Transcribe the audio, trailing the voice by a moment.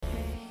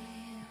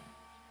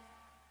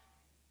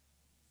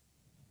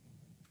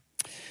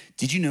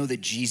Did you know that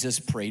Jesus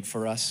prayed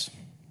for us?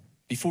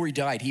 Before he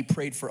died, he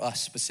prayed for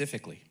us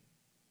specifically.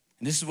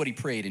 And this is what he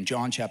prayed in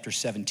John chapter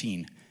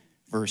 17,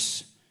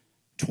 verse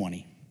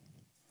 20.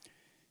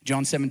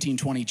 John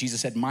 17:20,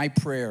 Jesus said, my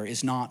prayer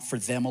is not for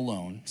them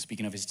alone,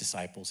 speaking of his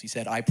disciples. He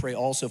said, I pray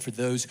also for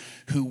those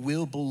who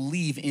will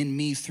believe in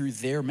me through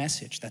their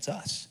message, that's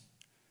us,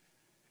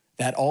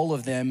 that all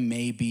of them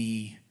may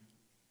be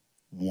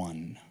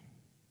one.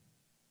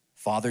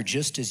 Father,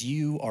 just as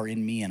you are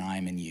in me and I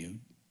am in you.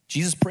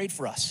 Jesus prayed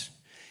for us.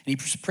 And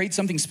he prayed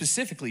something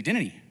specifically,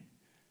 didn't he?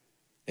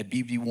 That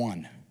we be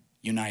one,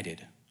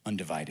 united,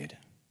 undivided.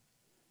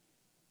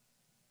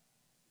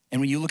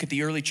 And when you look at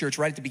the early church,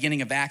 right at the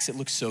beginning of Acts, it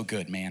looks so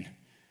good, man.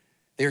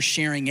 They're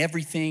sharing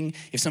everything.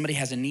 If somebody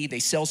has a need, they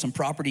sell some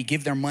property,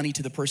 give their money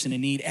to the person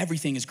in need.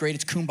 Everything is great.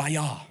 It's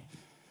kumbaya.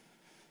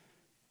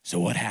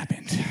 So what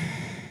happened?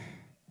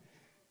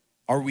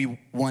 Are we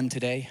one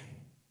today?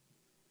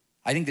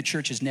 I think the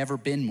church has never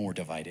been more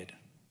divided.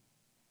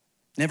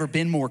 Never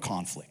been more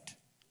conflict.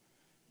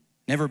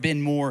 Never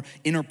been more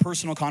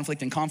interpersonal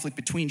conflict and conflict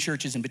between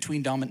churches and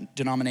between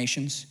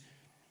denominations.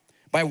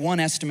 By one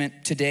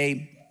estimate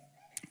today,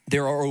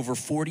 there are over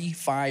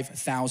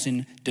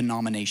 45,000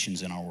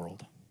 denominations in our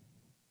world.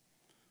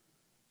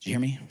 Did you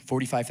hear me?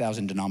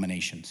 45,000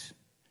 denominations.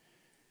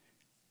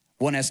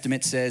 One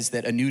estimate says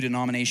that a new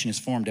denomination is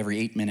formed every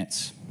 8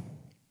 minutes.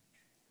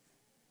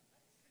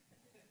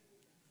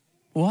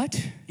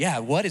 What? Yeah,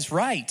 what is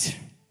right?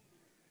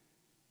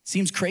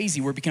 Seems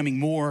crazy. We're becoming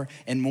more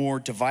and more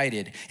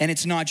divided. And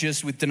it's not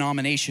just with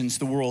denominations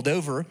the world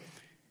over.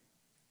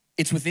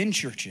 It's within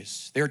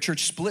churches. There are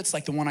church splits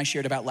like the one I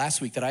shared about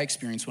last week that I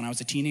experienced when I was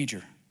a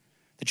teenager.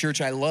 The church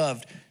I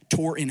loved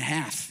tore in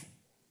half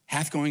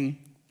going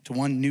to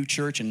one new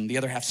church and the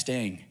other half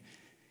staying.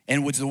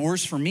 And what's the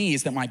worst for me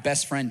is that my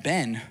best friend,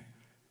 Ben,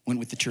 went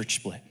with the church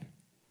split.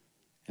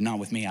 And not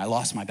with me. I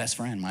lost my best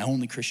friend, my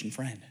only Christian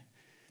friend.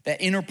 That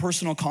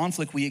interpersonal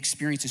conflict we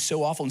experience is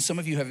so awful. And some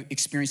of you have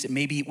experienced it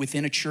maybe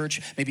within a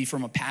church, maybe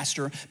from a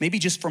pastor, maybe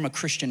just from a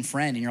Christian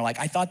friend. And you're like,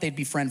 I thought they'd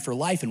be friend for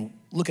life, and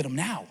look at them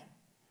now.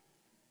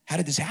 How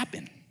did this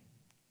happen?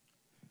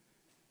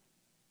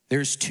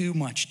 There's too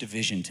much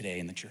division today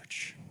in the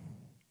church.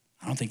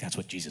 I don't think that's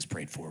what Jesus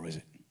prayed for, was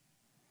it?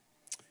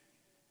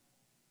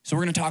 So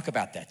we're going to talk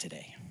about that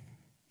today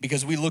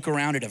because we look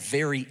around at a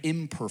very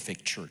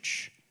imperfect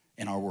church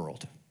in our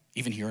world,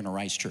 even here in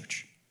Arise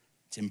Church.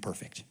 It's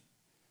imperfect.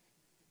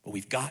 But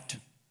we've got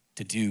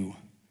to do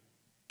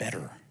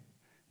better.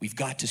 We've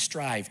got to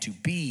strive to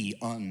be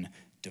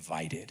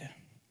undivided.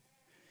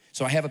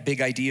 So I have a big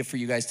idea for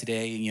you guys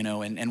today,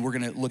 and we're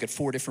gonna look at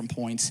 4 different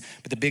points.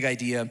 But the big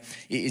idea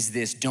is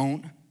this: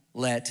 don't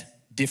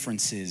let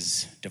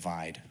differences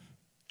divide.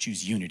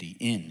 Choose unity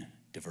in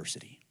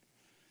diversity.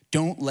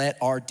 Don't let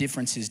our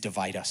differences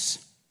divide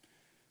us.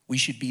 We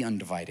should be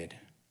undivided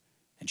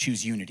and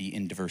choose unity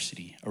in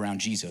diversity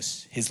around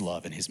Jesus, his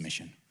love, and his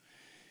mission.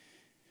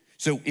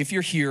 So if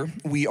you're here,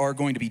 we are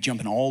going to be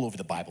jumping all over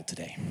the Bible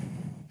today.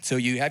 So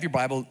you have your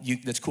Bible,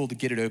 that's cool to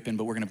get it open,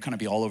 but we're gonna kind of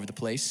be all over the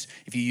place.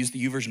 If you use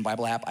the YouVersion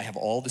Bible app, I have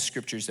all the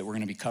scriptures that we're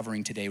gonna be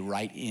covering today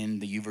right in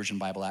the YouVersion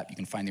Bible app. You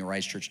can find the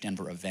Arise Church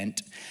Denver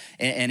event.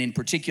 And in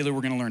particular,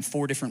 we're gonna learn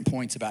 4 different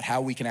points about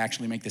how we can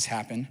actually make this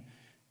happen,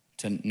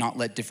 to not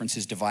let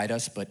differences divide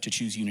us, but to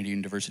choose unity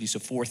and diversity. So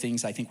 4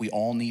 things I think we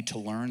all need to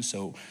learn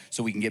so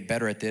we can get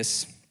better at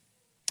this.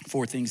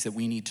 4 things that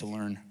we need to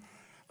learn.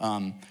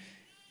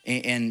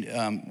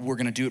 We're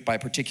going to do it by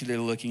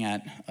particularly looking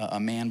at a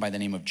man by the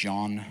name of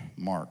John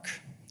Mark.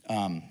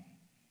 I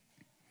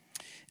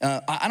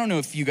don't know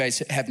if you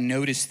guys have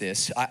noticed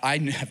this. I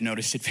have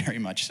noticed it very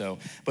much so.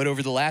 But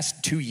over the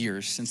last 2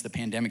 years since the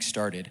pandemic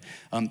started,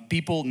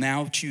 people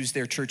now choose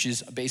their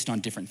churches based on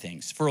different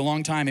things. For a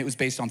long time, it was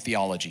based on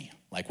theology.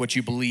 Like what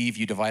you believe,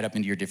 you divide up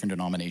into your different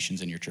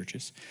denominations in your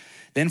churches.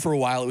 Then for a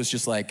while, it was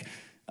just like,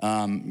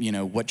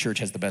 what church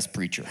has the best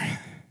preacher?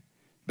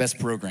 Best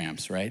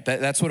programs, right?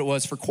 That's what it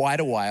was for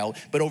quite a while.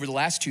 But over the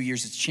last 2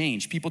 years, it's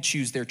changed. People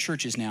choose their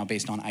churches now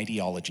based on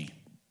ideology.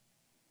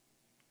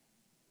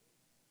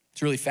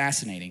 It's really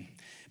fascinating.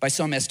 By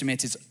some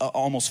estimates, it's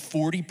almost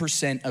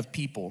 40% of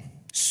people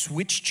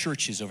switch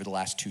churches over the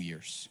last 2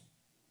 years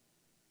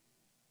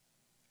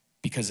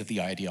because of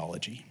the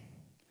ideology.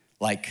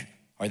 Like,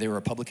 are they a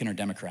Republican or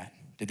Democrat?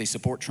 Did they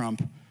support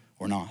Trump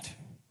or not?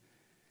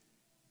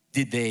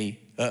 Did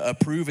they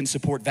approve and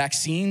support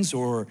vaccines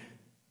or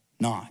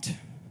not?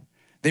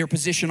 Their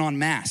position on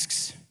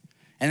masks.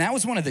 And that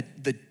was one of the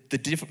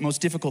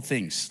most difficult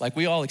things. Like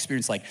we all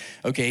experienced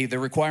okay, they're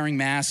requiring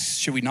masks.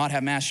 Should we not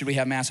have masks? Should we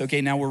have masks?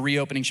 Okay, now we're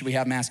reopening. Should we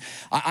have masks?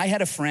 I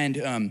had a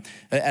friend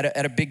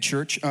at a big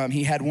church.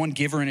 He had one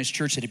giver in his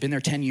church that had been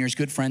there 10 years,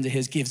 good friend of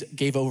his,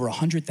 gave over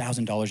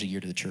 $100,000 a year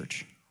to the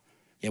church.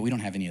 Yeah, we don't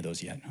have any of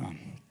those yet.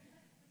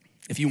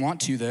 If you want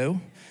to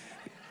though,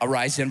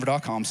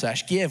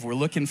 arisedenver.com/give. We're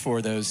looking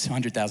for those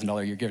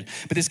 $100,000 a year givers.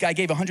 But this guy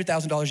gave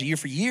 $100,000 a year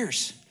for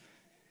years.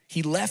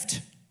 He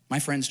left my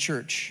friend's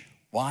church.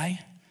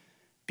 Why?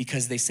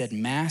 Because they said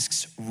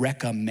masks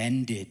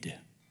recommended.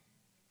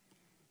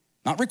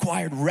 Not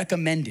required,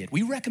 recommended.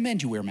 We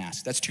recommend you wear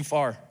masks. That's too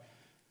far.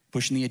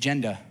 Pushing the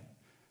agenda.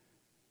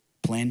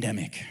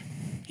 Plandemic.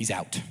 He's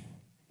out.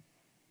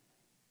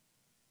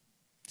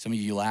 Some of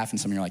you laugh and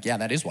some of you are like, yeah,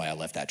 that is why I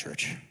left that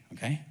church,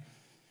 okay?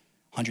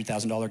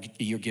 $100,000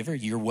 a year giver,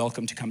 you're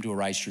welcome to come to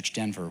Arise Church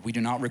Denver. We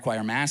do not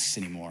require masks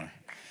anymore.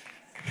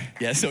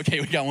 Yes, okay,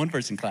 we got one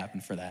person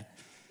clapping for that.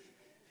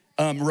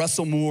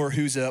 Russell Moore,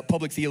 who's a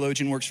public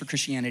theologian, works for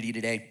Christianity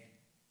Today.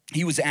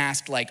 He was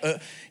asked,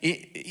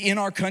 in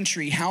our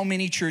country, how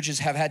many churches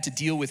have had to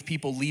deal with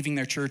people leaving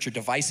their church or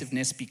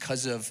divisiveness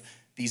because of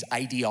these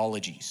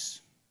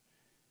ideologies?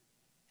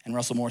 And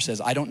Russell Moore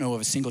says, I don't know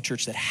of a single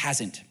church that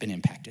hasn't been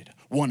impacted.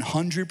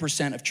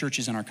 100% of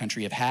churches in our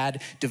country have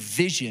had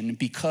division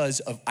because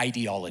of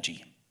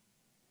ideology.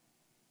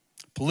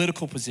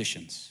 Political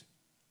positions.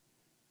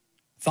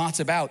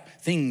 Thoughts about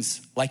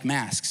things like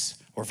masks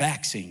or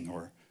vaxxing or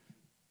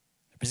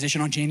their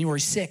position on January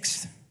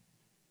 6th.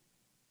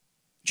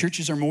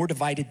 Churches are more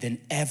divided than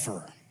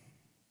ever,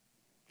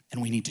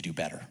 and we need to do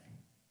better.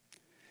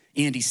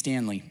 Andy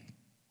Stanley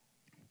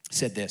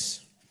said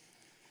this.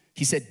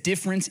 He said,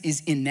 difference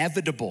is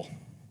inevitable.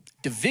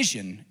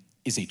 Division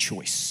is a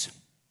choice.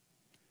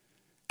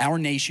 Our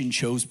nation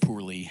chose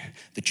poorly.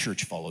 The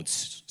church followed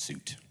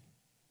suit.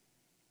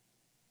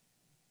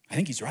 I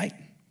think he's right.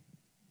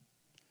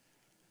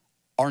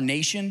 Our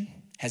nation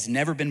has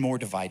never been more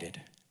divided,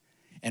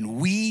 and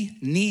we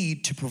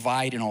need to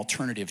provide an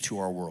alternative to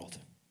our world.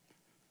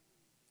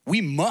 We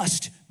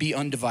must be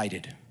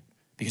undivided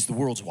because the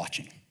world's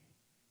watching.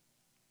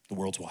 The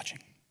world's watching.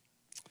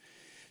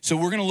 So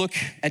we're gonna look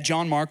at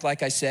John Mark,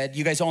 like I said.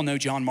 You guys all know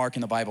John Mark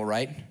in the Bible,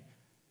 right?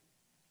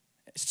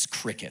 It's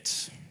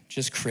crickets,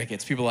 just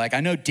crickets. People are like, I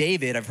know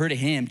David, I've heard of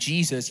him.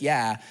 Jesus,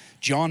 yeah.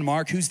 John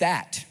Mark, who's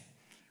that?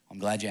 I'm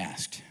glad you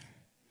asked.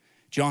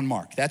 John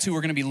Mark, that's who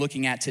we're gonna be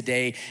looking at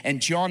today.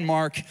 And John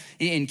Mark,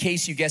 in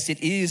case you guessed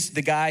it, is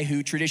the guy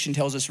who tradition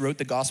tells us wrote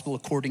the gospel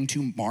according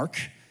to Mark.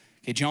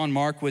 Okay, John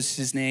Mark was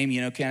his name,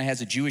 kind of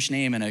has a Jewish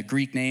name and a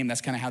Greek name.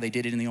 That's kind of how they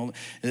did it in the old,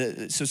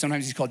 so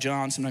sometimes he's called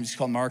John, sometimes he's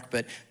called Mark,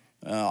 but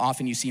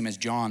often you see him as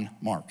John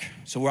Mark.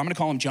 So I'm gonna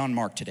call him John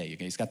Mark today. You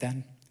guys got that?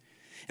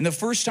 And the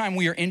first time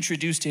we are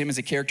introduced to him as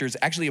a character is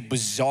actually a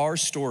bizarre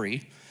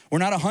story. We're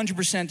not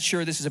 100%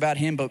 sure this is about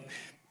him, but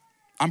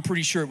I'm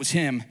pretty sure it was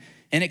him.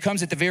 And it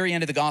comes at the very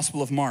end of the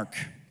Gospel of Mark.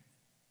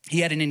 He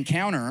had an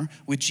encounter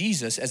with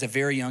Jesus as a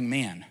very young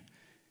man.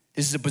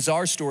 This is a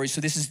bizarre story. So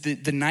this is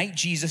the night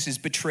Jesus is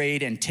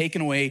betrayed and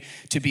taken away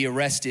to be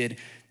arrested.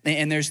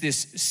 And there's this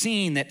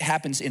scene that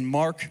happens in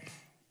Mark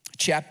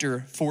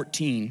chapter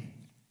 14.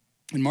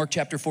 In Mark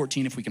chapter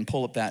 14, if we can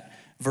pull up that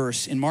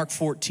verse. In Mark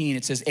 14,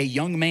 it says, a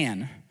young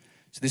man,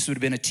 so this would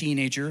have been a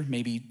teenager,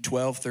 maybe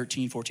 12,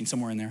 13, 14,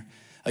 somewhere in there.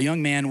 A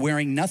young man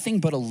wearing nothing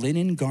but a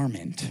linen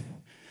garment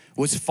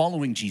was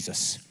following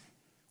Jesus.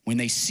 When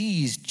they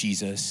seized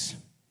Jesus,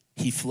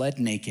 he fled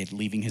naked,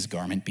 leaving his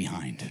garment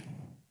behind. Have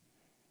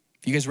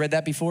you guys read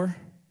that before?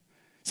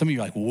 Some of you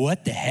are like,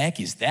 what the heck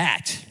is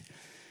that?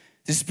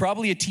 This is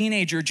probably a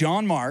teenager,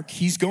 John Mark.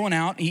 He's going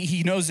out.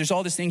 He knows there's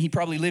all this thing. He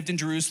probably lived in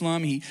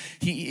Jerusalem. He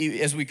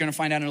as we're going to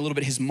find out in a little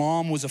bit, his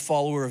mom was a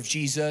follower of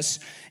Jesus,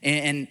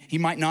 and he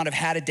might not have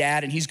had a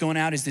dad, and he's going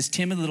out as this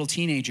timid little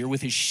teenager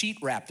with his sheet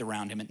wrapped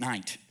around him at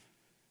night.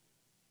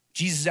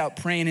 Jesus is out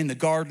praying in the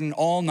garden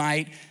all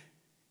night, and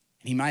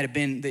he might have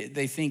been,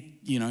 they think,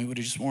 he would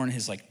have just worn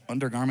his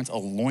undergarments, a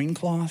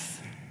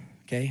loincloth,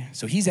 okay?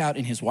 So he's out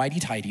in his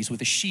whitey-tighties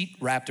with a sheet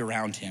wrapped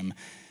around him,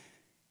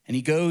 and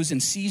he goes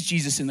and sees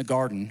Jesus in the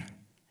garden.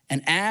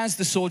 And as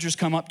the soldiers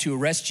come up to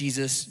arrest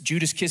Jesus,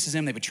 Judas kisses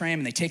him, they betray him,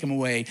 and they take him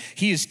away.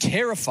 He is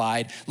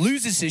terrified,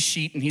 loses his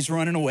sheet, and he's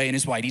running away in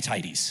his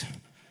whitey-tighties.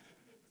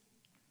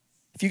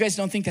 If you guys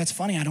don't think that's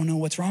funny, I don't know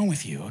what's wrong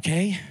with you,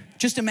 okay?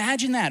 Just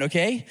imagine that,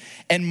 okay?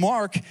 And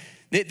Mark,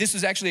 this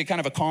was actually a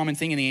kind of a common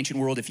thing in the ancient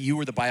world. If you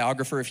were the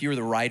biographer, if you were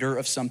the writer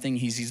of something,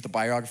 he's the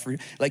biographer.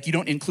 You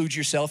don't include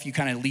yourself, you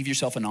kind of leave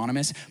yourself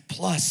anonymous.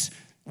 Plus,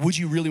 would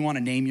you really want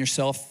to name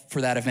yourself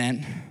for that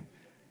event?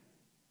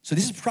 So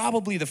this is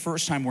probably the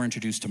first time we're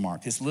introduced to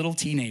Mark, this little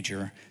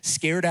teenager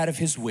scared out of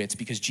his wits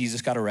because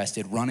Jesus got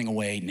arrested, running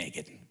away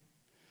naked.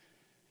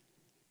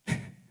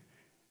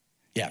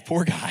 Yeah,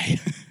 poor guy.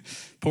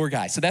 Poor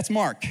guy. So that's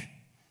Mark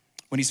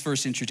when he's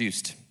first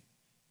introduced.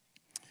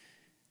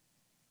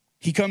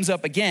 He comes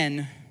up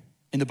again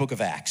in the book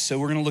of Acts. So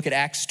we're gonna look at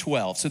Acts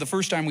 12. So the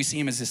first time we see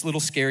him as this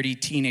little scaredy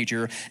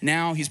teenager.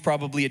 Now he's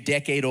probably a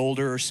decade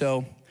older or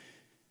so.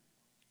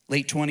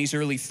 Late 20s,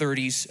 early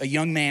 30s, a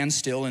young man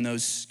still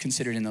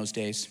considered in those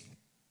days.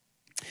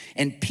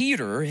 And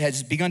Peter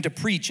has begun to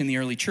preach in the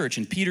early church.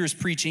 And Peter is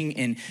preaching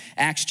in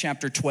Acts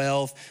chapter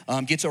 12,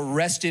 gets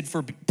arrested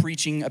for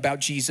preaching about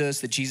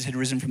Jesus, that Jesus had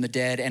risen from the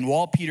dead. And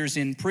while Peter's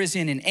in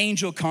prison, an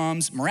angel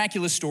comes,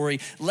 miraculous story,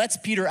 lets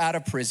Peter out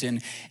of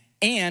prison.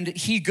 And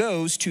he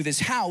goes to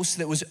this house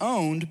that was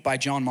owned by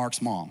John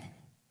Mark's mom.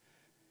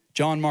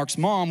 John Mark's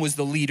mom was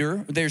the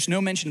leader. There's no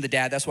mention of the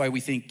dad. That's why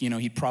we think,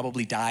 he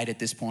probably died at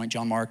this point.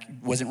 John Mark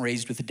wasn't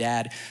raised with a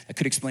dad. That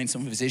could explain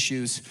some of his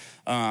issues.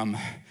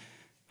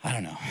 I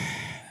don't know.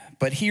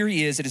 But here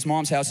he is at his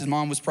mom's house. His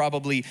mom was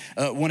probably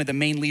one of the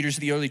main leaders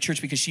of the early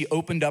church because she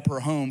opened up her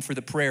home for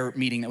the prayer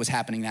meeting that was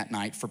happening that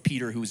night for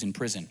Peter, who was in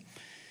prison.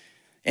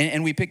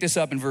 And we pick this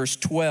up in verse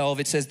 12.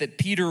 It says that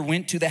Peter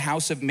went to the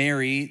house of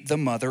Mary, the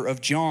mother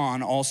of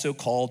John, also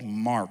called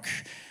Mark,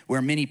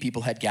 where many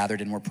people had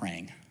gathered and were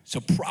praying. So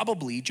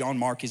probably John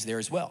Mark is there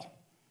as well.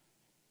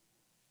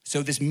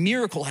 So this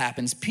miracle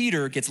happens.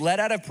 Peter gets let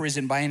out of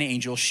prison by an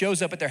angel,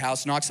 shows up at their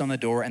house, knocks on the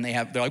door, and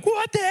they're like,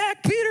 what the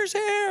heck? Peter's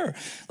here.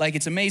 Like,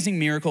 it's an amazing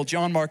miracle.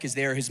 John Mark is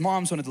there. His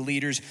mom's one of the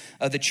leaders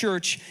of the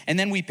church. And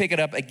then we pick it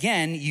up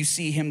again. You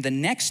see him the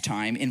next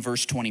time in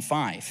verse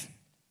 25.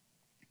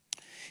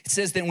 It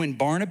says that when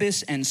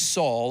Barnabas and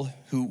Saul,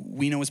 who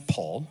we know as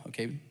Paul,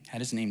 okay,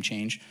 had his name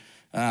change.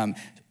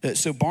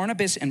 So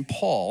Barnabas and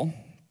Paul,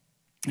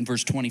 in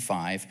verse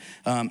 25,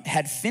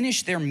 had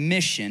finished their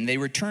mission, they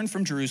returned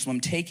from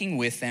Jerusalem, taking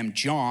with them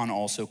John,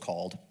 also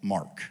called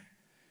Mark.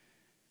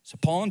 So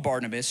Paul and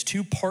Barnabas,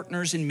 two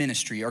partners in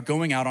ministry, are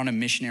going out on a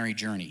missionary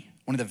journey.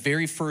 One of the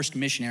very first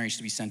missionaries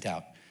to be sent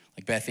out,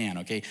 like Beth Ann,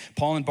 okay?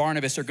 Paul and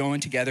Barnabas are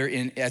going together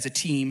as a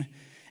team,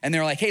 and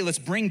they're like, hey, let's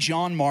bring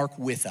John Mark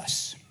with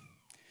us.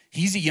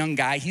 He's a young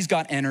guy, he's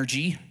got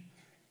energy.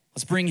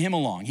 Let's bring him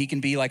along. He can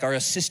be like our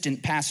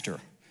assistant pastor.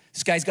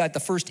 This guy's got the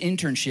first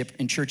internship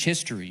in church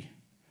history.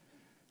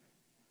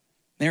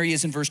 There he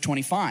is in verse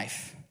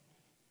 25.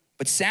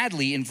 But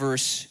sadly, in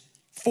verse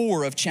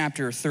 4 of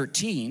chapter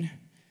 13,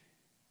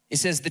 it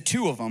says the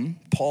two of them,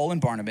 Paul and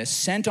Barnabas,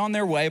 sent on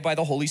their way by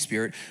the Holy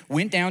Spirit,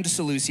 went down to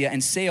Seleucia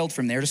and sailed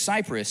from there to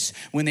Cyprus.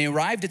 When they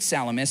arrived at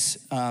Salamis,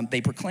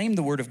 they proclaimed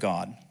the word of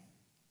God.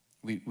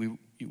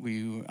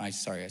 I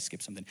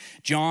skipped something.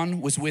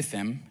 John was with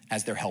them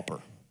as their helper.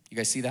 You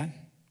guys see that?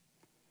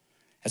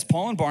 As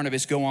Paul and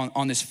Barnabas go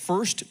on this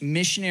first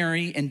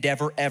missionary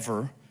endeavor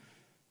ever,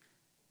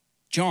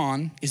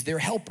 John is their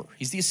helper.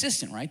 He's the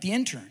assistant, right? The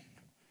intern.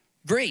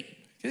 Great.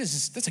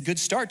 That's a good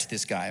start to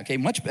this guy, okay?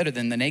 Much better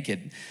than the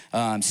naked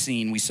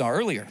scene we saw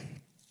earlier.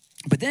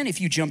 But then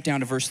if you jump down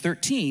to verse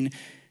 13,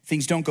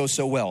 things don't go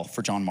so well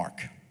for John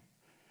Mark.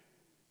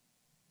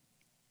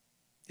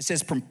 It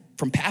says from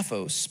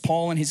Paphos,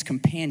 Paul and his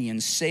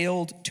companions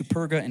sailed to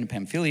Perga and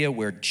Pamphylia,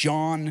 where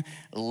John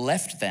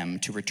left them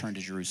to return to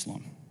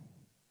Jerusalem.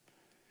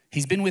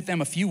 He's been with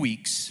them a few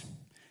weeks.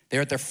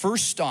 They're at their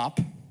first stop,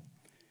 and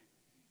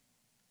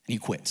he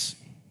quits.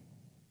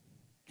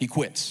 He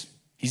quits.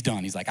 He's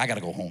done. He's like, I got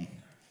to go home.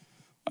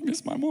 I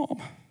miss my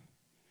mom.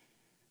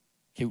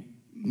 Okay,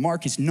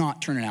 Mark is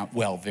not turning out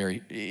well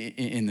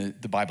in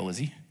the Bible, is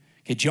he?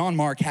 Okay, John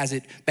Mark has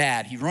it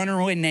bad. He's running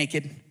away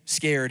naked,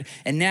 scared,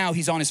 and now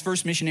he's on his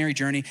first missionary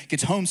journey,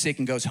 gets homesick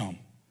and goes home.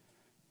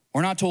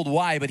 We're not told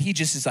why, but he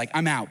just is like,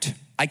 I'm out.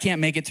 I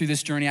can't make it through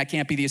this journey. I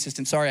can't be the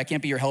assistant. Sorry, I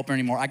can't be your helper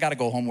anymore. I got to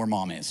go home where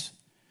mom is.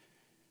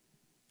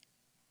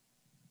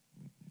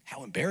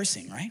 How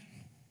embarrassing, right?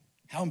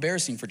 How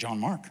embarrassing for John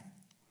Mark.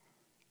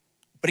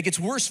 But it gets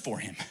worse for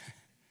him.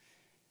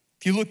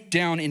 If you look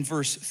down in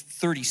verse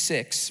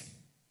 36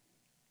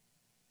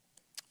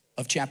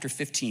 of chapter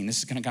 15, this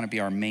is going to kind of be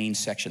our main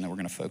section that we're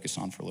going to focus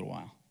on for a little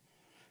while.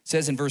 It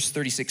says in verse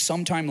 36,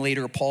 sometime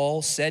later,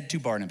 Paul said to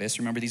Barnabas,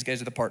 remember these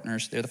guys are the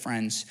partners, they're the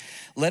friends,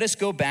 let us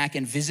go back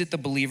and visit the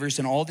believers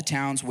in all the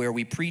towns where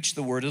we preach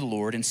the word of the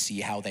Lord and see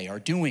how they are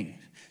doing.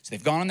 So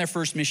they've gone on their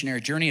first missionary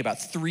journey.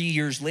 About 3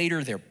 years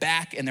later, they're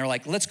back and they're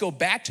like, let's go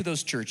back to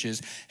those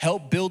churches,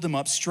 help build them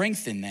up,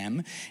 strengthen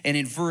them. And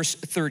in verse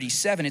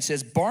 37, it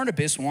says,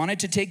 Barnabas wanted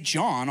to take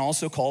John,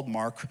 also called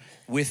Mark,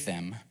 with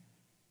them.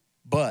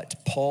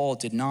 But Paul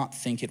did not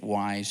think it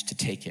wise to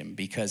take him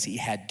because he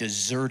had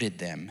deserted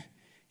them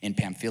in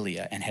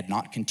Pamphylia and had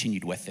not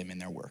continued with them in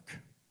their work.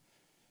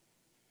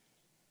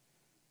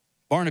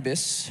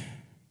 Barnabas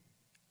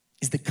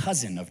is the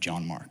cousin of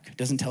John Mark. It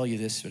doesn't tell you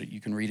this, but you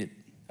can read it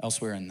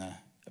elsewhere in the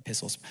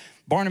epistles.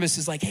 Barnabas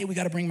is like, hey, we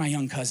got to bring my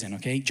young cousin,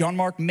 okay? John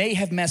Mark may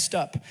have messed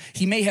up.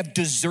 He may have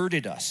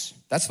deserted us.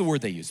 That's the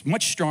word they use.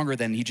 Much stronger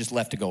than he just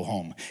left to go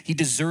home. He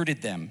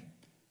deserted them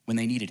when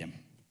they needed him.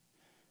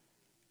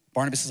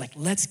 Barnabas is like,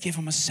 let's give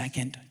him a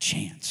second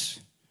chance.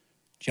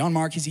 John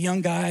Mark, he's a young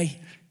guy.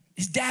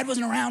 His dad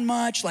wasn't around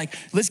much. Like,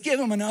 let's give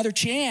him another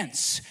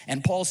chance.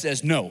 And Paul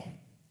says, no.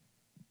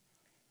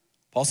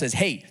 Paul says,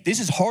 hey, this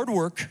is hard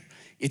work.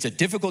 It's a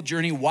difficult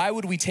journey. Why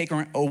would we take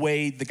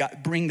away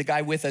bring the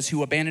guy with us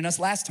who abandoned us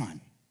last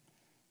time?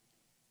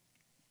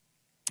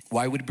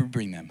 Why would we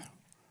bring them?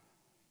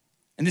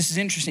 And this is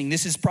interesting.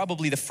 This is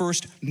probably the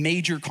first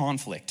major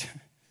conflict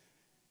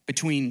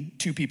between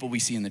two people we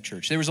see in the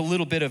church. There was a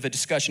little bit of a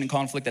discussion and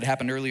conflict that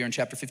happened earlier in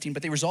chapter 15,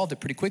 but they resolved it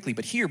pretty quickly.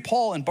 But here,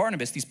 Paul and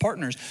Barnabas, these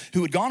partners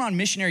who had gone on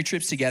missionary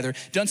trips together,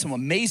 done some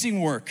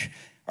amazing work,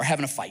 are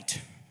having a fight.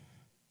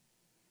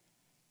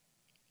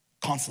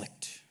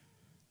 Conflict.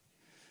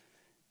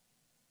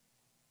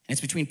 And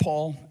it's between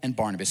Paul and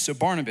Barnabas. So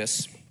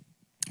Barnabas,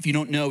 if you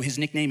don't know, his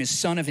nickname is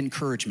Son of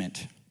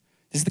Encouragement.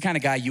 This is the kind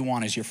of guy you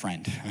want as your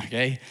friend,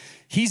 okay?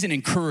 He's an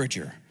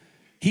encourager.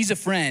 He's a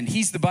friend.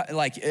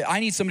 I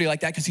need somebody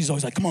like that because he's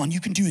always like, come on, you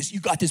can do this. You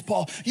got this,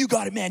 Paul. You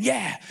got it, man.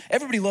 Yeah.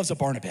 Everybody loves a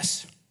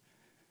Barnabas.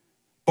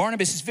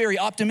 Barnabas is very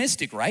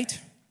optimistic, right?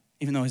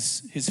 Even though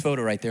his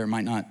photo right there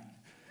might not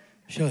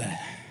show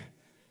that.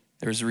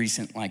 There was a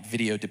recent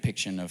video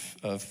depiction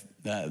of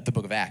the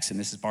book of Acts, and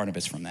this is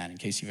Barnabas from that, in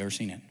case you've ever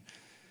seen it.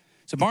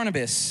 So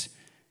Barnabas,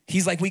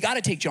 he's like, we got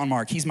to take John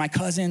Mark. He's my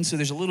cousin, so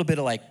there's a little bit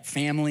of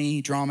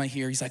family drama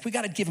here. He's like, we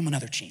got to give him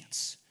another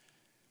chance.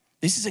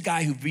 This is a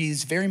guy who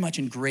breathes very much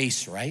in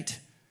grace, right?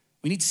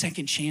 We need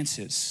second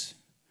chances.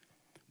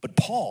 But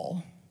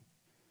Paul,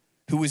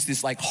 who was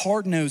this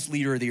hard-nosed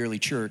leader of the early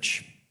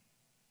church,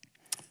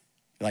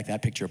 you like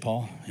that picture of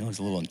Paul? He looks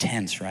a little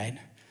intense, right?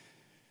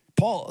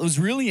 Paul was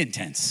really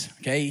intense,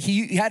 okay?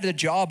 He had the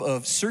job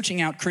of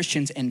searching out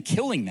Christians and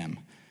killing them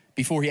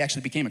before he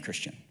actually became a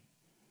Christian.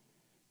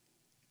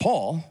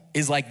 Paul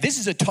is like, this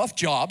is a tough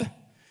job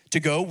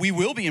to go. We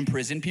will be in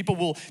prison. People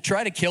will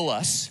try to kill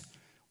us.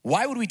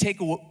 Why would we take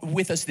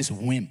with us this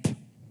wimp?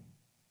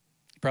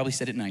 He probably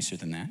said it nicer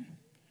than that,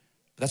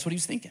 but that's what he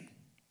was thinking.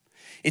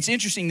 It's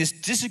interesting, this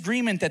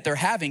disagreement that they're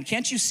having,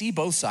 can't you see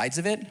both sides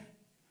of it?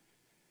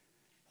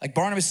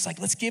 Barnabas is like,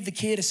 let's give the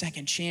kid a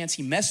second chance.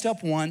 He messed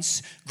up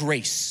once,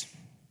 grace.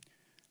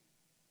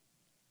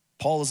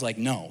 Paul is like,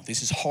 no,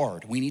 this is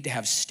hard. We need to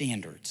have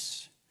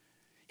standards.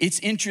 It's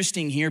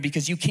interesting here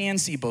because you can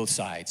see both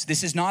sides.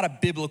 This is not a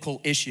biblical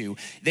issue.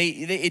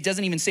 It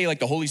doesn't even say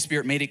the Holy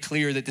Spirit made it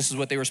clear that this is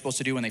what they were supposed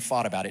to do when they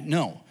fought about it.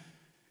 No.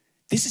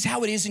 This is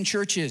how it is in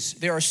churches.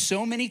 There are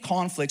so many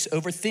conflicts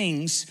over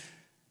things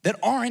that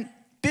aren't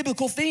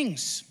biblical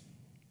things.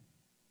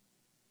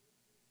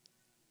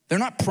 They're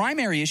not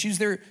primary issues.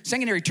 They're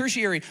secondary,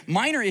 tertiary,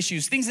 minor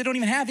issues, things that don't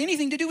even have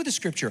anything to do with the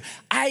scripture.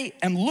 I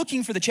am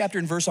looking for the chapter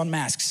and verse on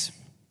masks.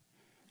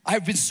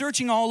 I've been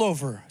searching all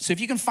over. So if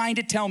you can find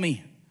it, tell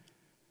me.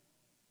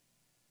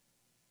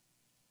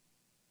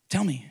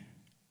 Tell me.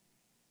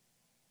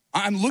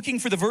 I'm looking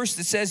for the verse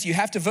that says you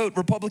have to vote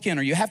Republican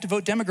or you have to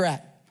vote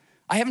Democrat.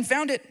 I haven't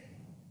found it.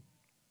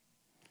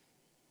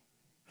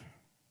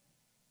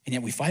 And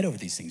yet we fight over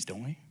these things,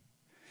 don't we?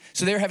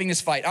 So they're having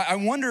this fight. I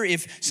wonder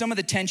if some of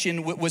the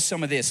tension was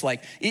some of this.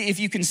 If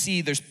you can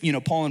see, there's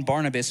Paul and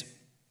Barnabas,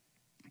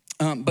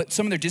 but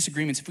some of their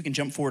disagreements, if we can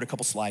jump forward a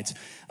couple slides,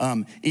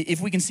 if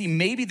we can see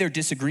maybe their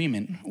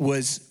disagreement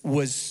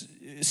was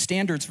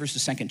standards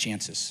versus second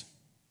chances.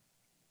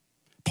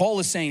 Paul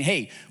is saying,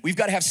 hey, we've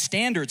got to have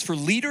standards for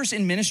leaders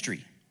in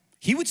ministry.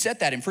 He would set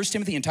that in 1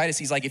 Timothy and Titus.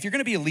 He's like, if you're going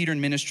to be a leader in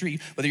ministry,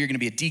 whether you're going to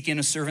be a deacon,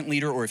 a servant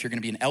leader, or if you're going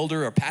to be an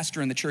elder or a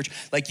pastor in the church,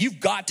 you've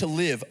got to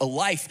live a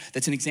life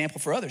that's an example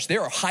for others.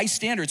 There are high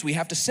standards we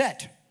have to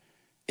set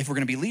if we're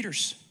going to be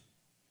leaders.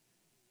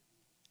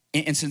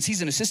 And since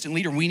he's an assistant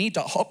leader, we need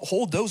to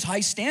hold those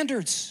high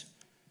standards.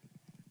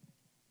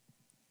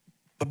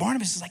 But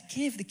Barnabas is like,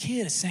 give the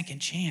kid a second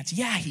chance.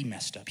 Yeah, he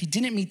messed up. He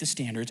didn't meet the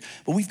standards,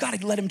 but we've got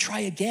to let him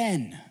try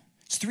again.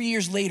 It's 3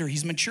 years later.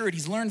 He's matured.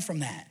 He's learned from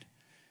that.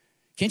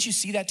 Can't you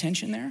see that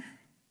tension there?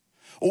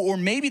 Or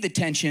maybe the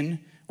tension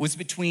was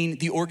between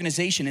the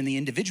organization and the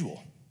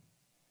individual.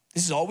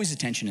 This is always a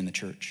tension in the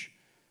church.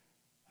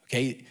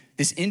 Okay,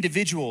 this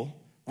individual,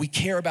 we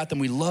care about them,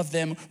 we love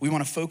them, we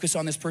want to focus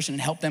on this person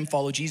and help them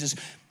follow Jesus,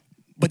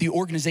 but the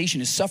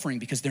organization is suffering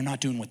because they're not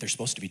doing what they're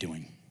supposed to be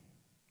doing.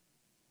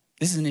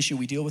 This is an issue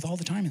we deal with all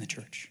the time in the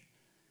church.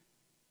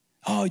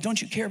 Oh,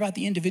 don't you care about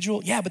the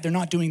individual? Yeah, but they're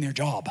not doing their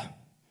job.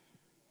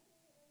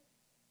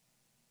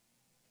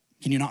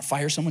 Can you not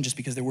fire someone just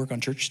because they work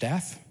on church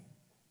staff?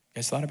 You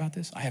guys thought about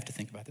this? I have to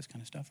think about this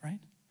kind of stuff, right?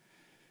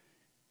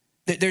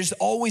 There's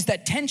always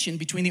that tension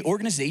between the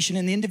organization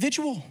and the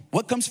individual.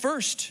 What comes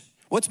first?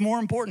 What's more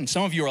important?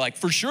 Some of you are like,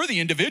 for sure the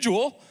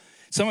individual.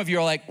 Some of you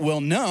are like,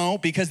 well, no,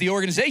 because the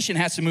organization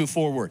has to move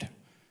forward.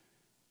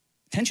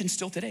 Tension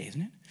still today,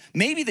 isn't it?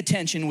 Maybe the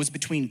tension was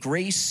between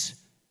grace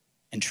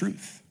and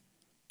truth.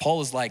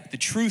 Paul is like, the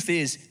truth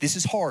is, this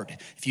is hard.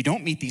 If you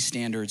don't meet these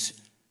standards,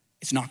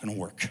 it's not going to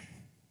work.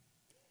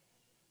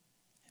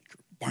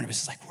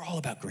 Barnabas is like, we're all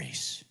about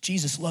grace.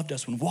 Jesus loved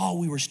us while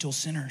we were still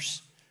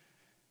sinners.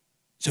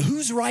 So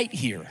who's right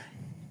here?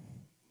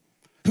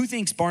 Who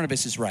thinks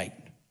Barnabas is right?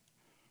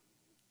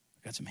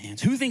 Got some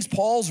hands. Who thinks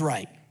Paul's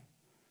right?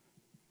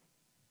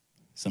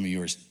 Some of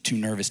you are too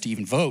nervous to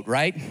even vote,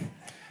 right?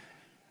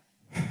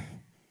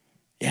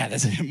 Yeah,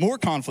 that's more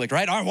conflict,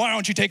 right? Why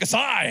don't you take a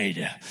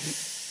side?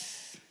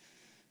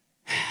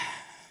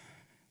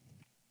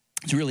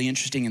 It's really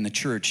interesting in the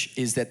church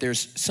is that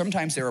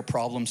sometimes there are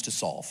problems to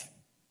solve.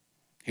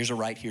 Here's a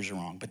right, here's a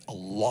wrong. But a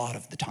lot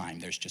of the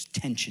time, there's just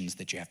tensions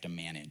that you have to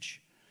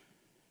manage.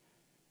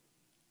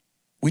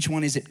 Which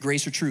one is it,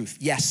 grace or truth?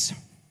 Yes.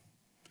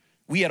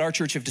 We at our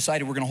church have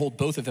decided we're going to hold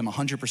both of them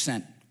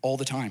 100% all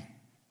the time.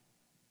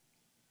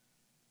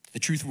 The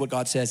truth of what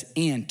God says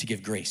and to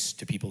give grace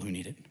to people who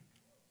need it.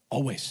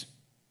 Always.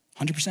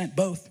 100%,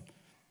 both.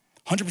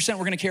 100% we're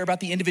going to care about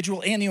the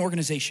individual and the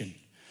organization.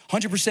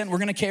 100% we're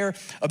going to care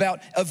about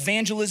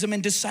evangelism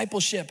and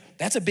discipleship.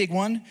 That's a big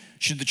one.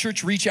 Should the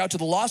church reach out to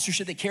the lost or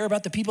should they care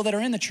about the people that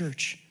are in the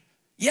church?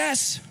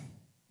 Yes.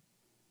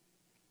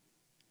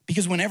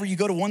 Because whenever you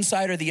go to one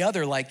side or the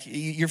other,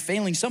 you're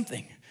failing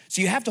something.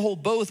 So you have to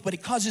hold both, but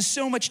it causes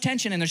so much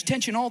tension, and there's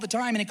tension all the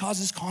time, and it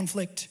causes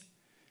conflict.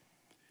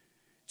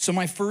 So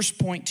my first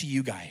point to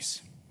you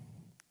guys,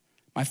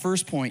 my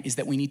first point is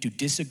that we need to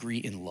disagree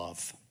in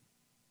love.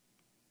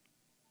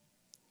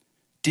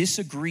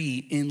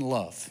 Disagree in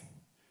love.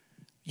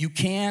 You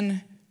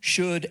can,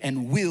 should,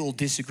 and will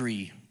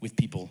disagree with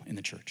people in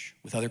the church,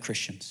 with other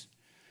Christians.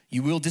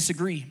 You will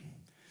disagree.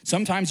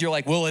 Sometimes you're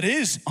like, well, it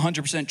is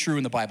 100% true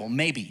in the Bible,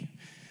 maybe.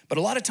 But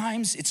a lot of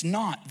times it's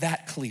not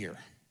that clear.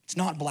 It's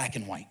not black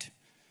and white.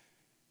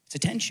 It's a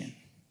tension.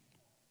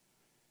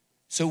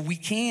 So we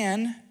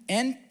can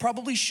and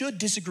probably should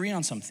disagree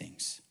on some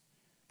things,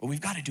 but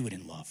we've got to do it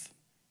in love.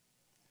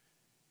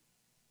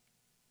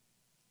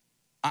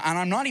 And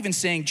I'm not even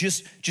saying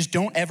just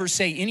don't ever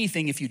say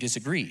anything if you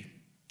disagree.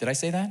 Did I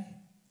say that?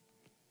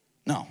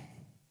 No.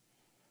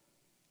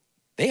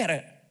 They had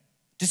a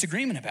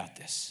disagreement about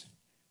this.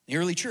 The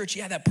early church,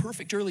 that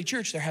perfect early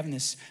church, they're having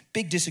this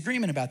big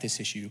disagreement about this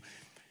issue.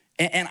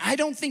 And I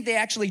don't think they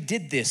actually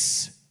did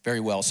this very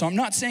well. So I'm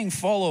not saying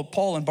follow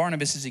Paul and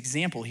Barnabas'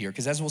 example here,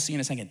 because as we'll see in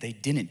a second, they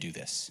didn't do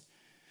this.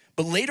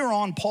 But later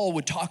on, Paul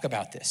would talk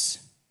about this.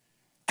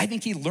 I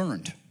think he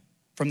learned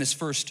from this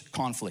first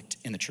conflict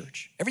in the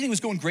church. Everything was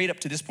going great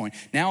up to this point.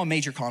 Now a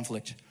major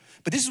conflict.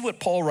 But this is what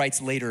Paul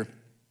writes later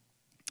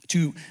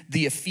to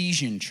the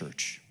Ephesian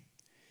church.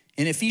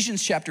 In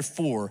Ephesians chapter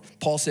 4,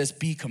 Paul says,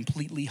 be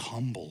completely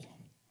humble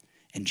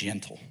and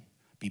gentle.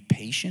 Be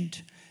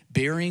patient,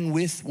 bearing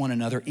with one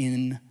another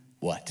in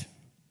what?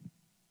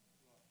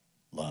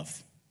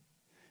 Love.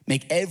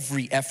 Make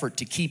every effort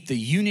to keep the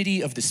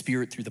unity of the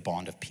Spirit through the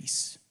bond of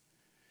peace.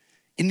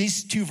 In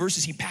these two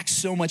verses, he packs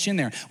so much in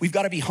there. We've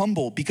got to be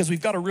humble because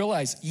we've got to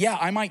realize,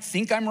 I might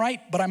think I'm right,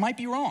 but I might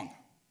be wrong.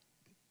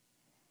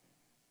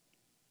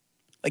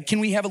 Like, can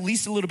we have at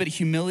least a little bit of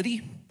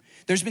humility?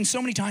 There's been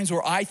so many times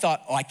where I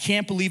thought, I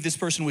can't believe this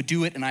person would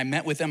do it. And I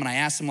met with them and I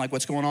asked them like,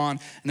 what's going on?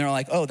 And they're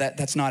like,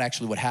 that's not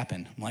actually what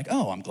happened. I'm like,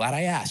 I'm glad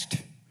I asked.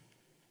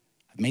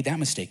 I've made that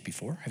mistake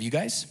before. Have you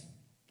guys?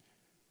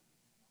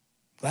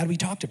 Glad we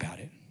talked about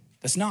it.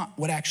 That's not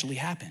what actually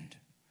happened.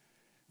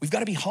 We've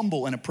got to be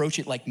humble and approach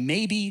it like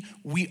maybe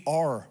we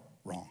are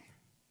wrong.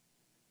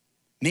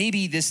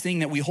 Maybe this thing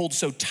that we hold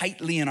so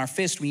tightly in our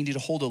fist, we need to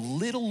hold a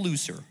little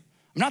looser.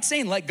 I'm not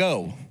saying let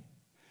go.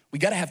 We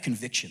got to have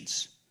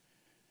convictions.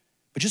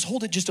 But just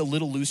hold it just a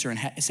little looser and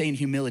say in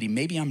humility,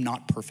 maybe I'm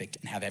not perfect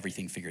and have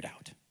everything figured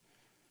out.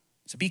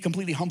 So be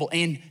completely humble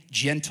and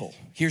gentle.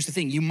 Here's the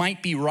thing, you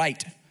might be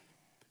right,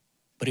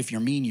 but if you're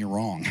mean, you're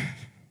wrong.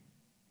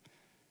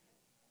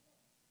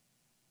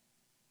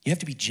 You have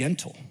to be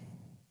gentle.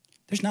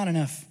 There's not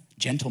enough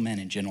gentlemen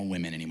and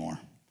gentlewomen anymore.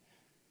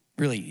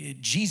 Really,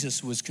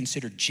 Jesus was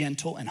considered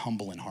gentle and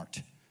humble in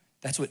heart.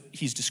 That's what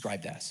he's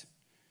described as.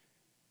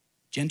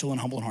 Gentle and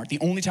humble in heart. The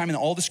only time in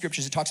all the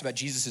scriptures it talks about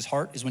Jesus'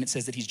 heart is when it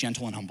says that he's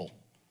gentle and humble.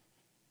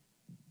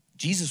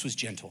 Jesus was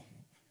gentle.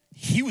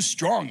 He was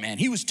strong, man.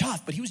 He was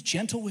tough, but he was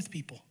gentle with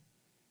people.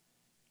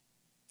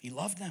 He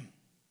loved them.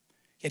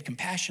 He had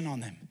compassion on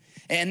them.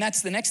 And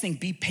that's the next thing,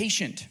 be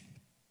patient.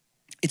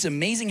 It's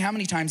amazing how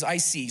many times I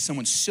see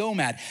someone so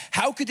mad.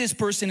 How could this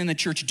person in the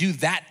church do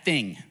that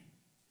thing?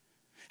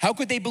 How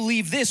could they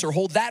believe this or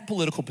hold that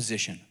political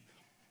position?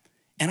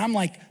 And I'm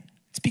like,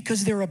 it's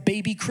because they're a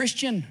baby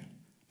Christian.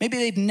 Maybe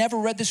they've never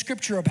read the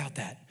scripture about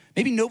that.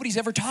 Maybe nobody's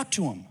ever talked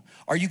to them.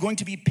 Are you going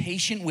to be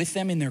patient with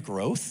them in their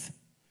growth?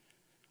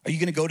 Are you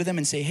going to go to them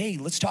and say, hey,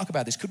 let's talk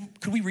about this.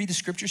 Could we read the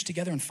scriptures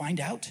together and find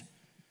out?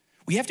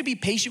 We have to be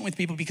patient with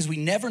people because we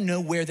never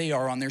know where they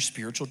are on their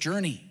spiritual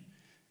journey.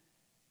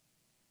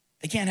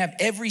 They can't have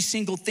every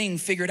single thing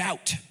figured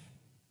out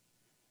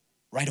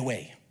right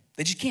away.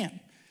 They just can't.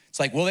 It's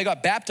like, well, they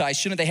got baptized.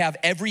 Shouldn't they have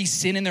every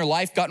sin in their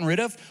life gotten rid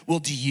of? Well,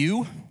 do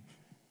you?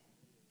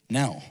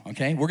 No,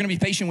 okay? We're gonna be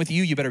patient with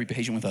you. You better be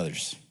patient with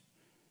others.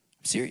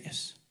 I'm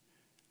serious.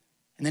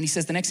 And then he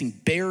says the next thing,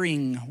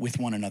 bearing with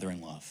one another in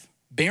love.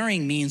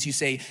 Bearing means you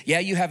say, yeah,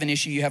 you have an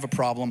issue, you have a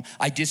problem,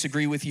 I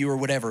disagree with you or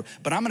whatever,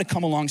 but I'm gonna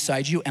come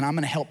alongside you and I'm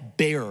gonna help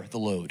bear the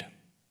load.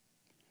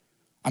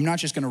 I'm not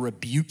just gonna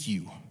rebuke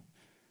you,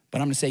 but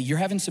I'm gonna say, you're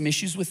having some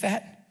issues with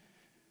that?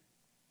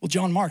 Well,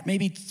 John Mark,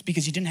 maybe it's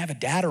because you didn't have a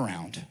dad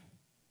around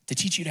to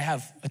teach you to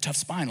have a tough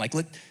spine. Like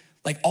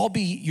I'll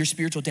be your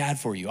spiritual dad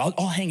for you.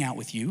 I'll hang out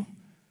with you.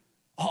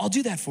 I'll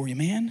do that for you,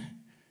 man.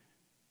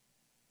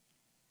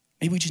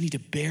 Maybe we just need to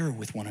bear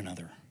with one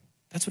another.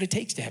 That's what it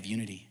takes to have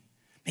unity.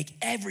 Make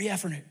every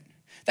effort.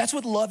 That's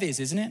what love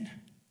is, isn't it?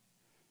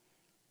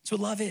 That's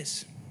what love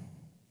is.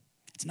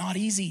 It's not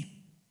easy.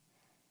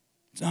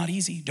 It's not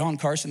easy. Don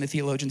Carson, the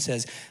theologian,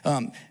 says,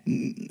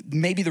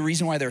 maybe the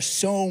reason why there are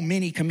so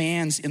many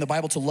commands in the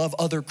Bible to love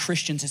other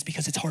Christians is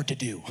because it's hard to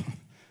do.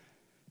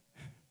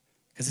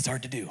 Because it's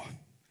hard to do.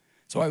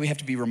 That's why we have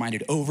to be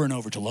reminded over and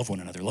over to love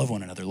one another, love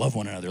one another, love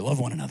one another, love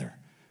one another.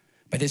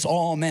 By this,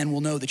 all men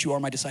will know that you are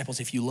my disciples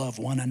if you love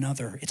one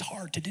another. It's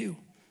hard to do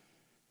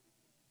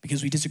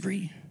because we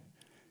disagree.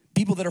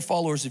 People that are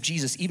followers of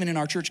Jesus, even in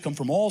our church, come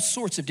from all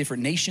sorts of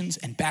different nations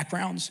and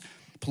backgrounds,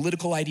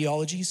 political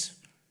ideologies,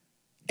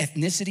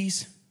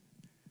 ethnicities,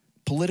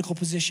 political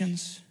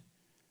positions,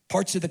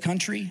 parts of the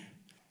country.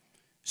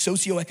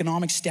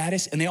 socioeconomic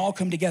status, and they all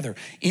come together.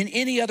 In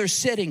any other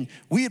setting,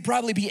 we would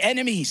probably be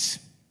enemies.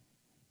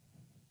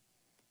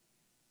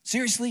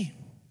 Seriously.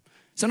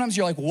 Sometimes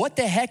you're like, what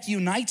the heck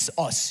unites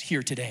us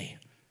here today?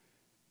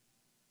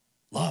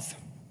 Love.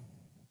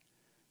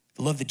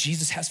 The love that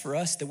Jesus has for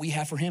us, that we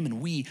have for him,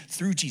 and we,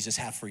 through Jesus,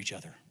 have for each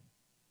other.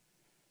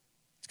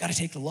 It's got to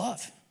take the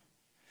love.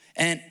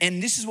 And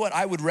this is what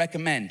I would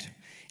recommend.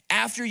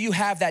 After you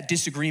have that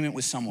disagreement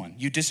with someone,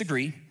 you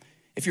disagree.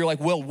 If you're like,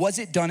 well, was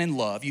it done in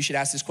love? You should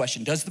ask this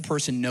question. Does the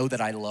person know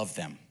that I love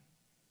them?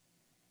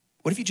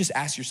 What if you just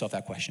ask yourself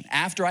that question?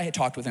 After I had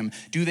talked with them,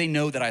 do they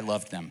know that I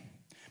loved them?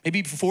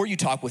 Maybe before you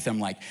talk with them,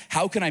 like,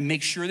 how can I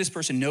make sure this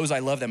person knows I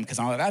love them? Because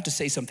I'm about to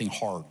say something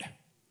hard.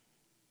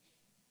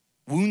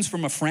 Wounds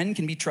from a friend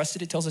can be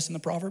trusted, it tells us in the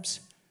Proverbs.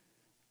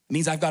 It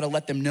means I've got to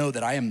let them know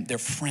that I am their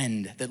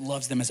friend that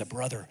loves them as a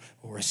brother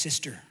or a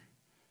sister.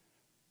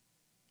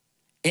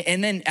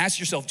 And then ask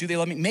yourself, do they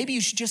love me? Maybe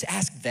you should just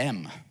ask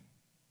them.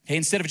 Okay,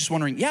 instead of just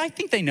wondering, yeah, I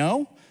think they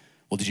know.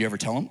 Well, did you ever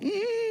tell them?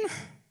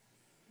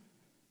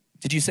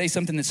 Did you say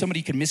something that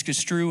somebody could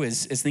misconstrue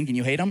as thinking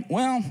you hate them?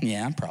 Well,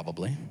 yeah,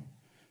 probably.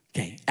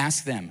 Okay,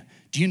 ask them,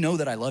 do you know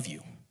that I love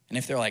you? And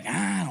if they're like,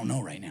 I don't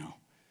know right now.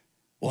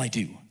 Well, I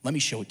do. Let me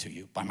show it to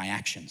you by my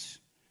actions.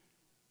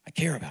 I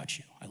care about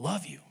you. I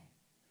love you.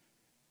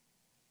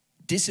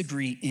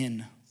 Disagree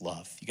in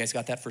love. You guys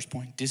got that first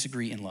point?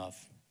 Disagree in love.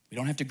 We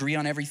don't have to agree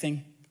on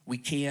everything. We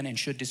can and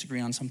should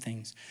disagree on some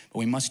things, but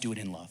we must do it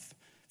in love.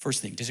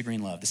 First thing, disagree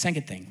in love. The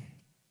second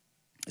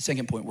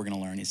point we're gonna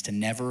learn is to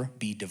never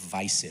be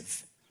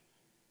divisive.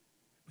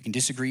 We can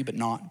disagree, but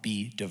not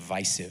be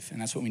divisive. And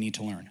that's what we need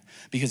to learn,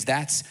 because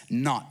that's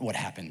not what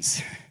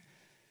happens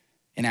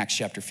in Acts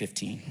chapter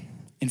 15.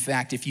 In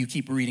fact, if you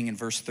keep reading in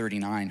verse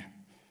 39,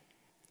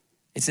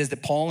 it says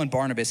that Paul and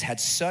Barnabas had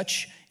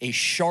such a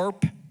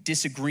sharp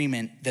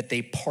disagreement that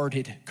they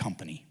parted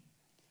company.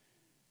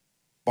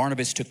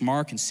 Barnabas took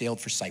Mark and sailed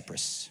for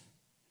Cyprus.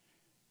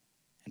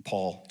 And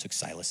Paul took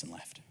Silas and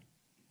left.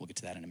 We'll get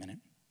to that in a minute.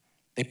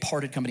 They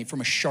parted company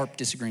from a sharp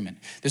disagreement.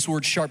 This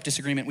word sharp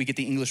disagreement, we get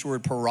the English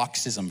word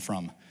paroxysm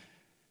from.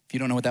 If you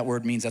don't know what that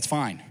word means, that's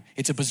fine.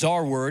 It's a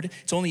bizarre word.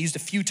 It's only used a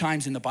few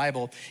times in the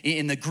Bible.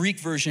 In the Greek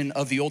version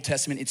of the Old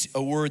Testament, it's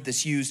a word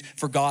that's used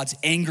for God's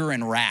anger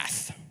and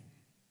wrath.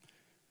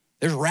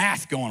 There's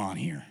wrath going on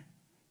here.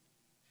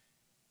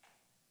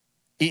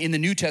 In the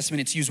New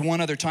Testament, it's used one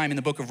other time in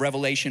the book of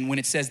Revelation when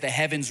it says the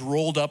heavens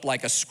rolled up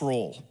like a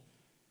scroll.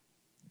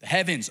 The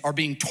heavens are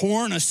being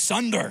torn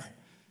asunder.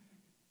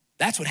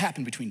 That's what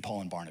happened between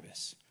Paul and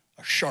Barnabas,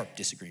 a sharp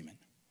disagreement.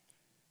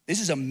 This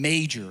is a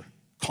major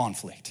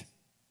conflict.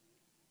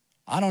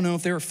 I don't know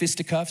if there were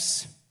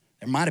fisticuffs.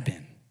 There might have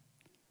been.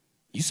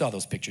 You saw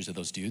those pictures of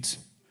those dudes.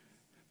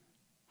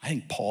 I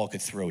think Paul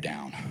could throw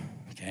down,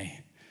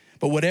 okay?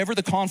 But whatever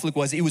the conflict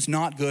was, it was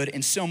not good,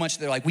 and so much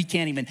they're like, we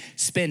can't even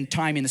spend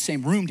time in the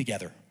same room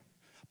together.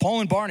 Paul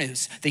and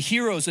Barnabas, the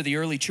heroes of the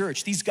early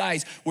church, these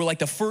guys were like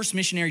the first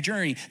missionary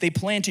journey. They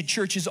planted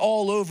churches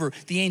all over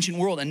the ancient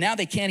world, and now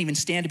they can't even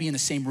stand to be in the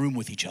same room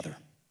with each other.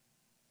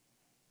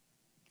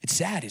 It's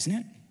sad, isn't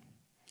it?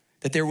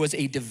 That there was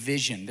a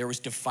division, there was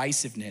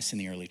divisiveness in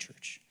the early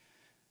church.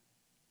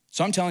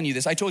 So I'm telling you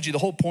this, I told you the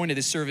whole point of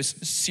this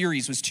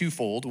series was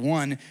twofold.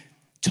 One,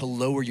 to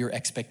lower your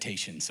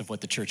expectations of what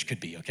the church could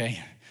be,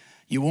 okay?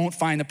 You won't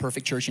find the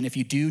perfect church, and if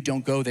you do,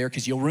 don't go there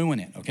because you'll ruin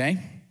it, okay?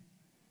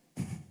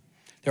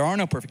 There are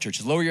no perfect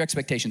churches. Lower your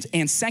expectations.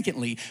 And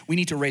secondly, we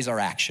need to raise our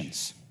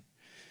actions.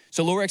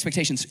 So lower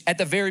expectations at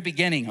the very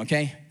beginning,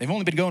 okay? They've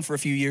only been going for a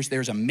few years.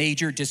 There's a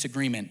major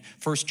disagreement.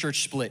 First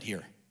church split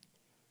here.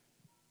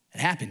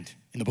 It happened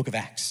in the book of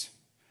Acts.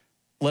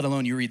 Let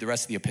alone you read the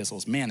rest of the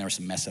epistles. Man, there was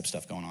some messed up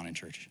stuff going on in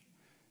church.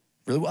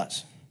 It really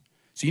was.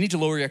 So you need to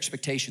lower your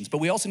expectations, but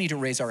we also need to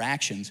raise our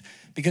actions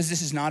because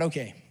this is not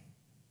okay.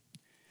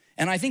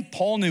 And I think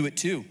Paul knew it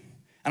too.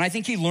 And I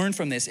think he learned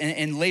from this.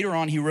 And later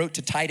on, he wrote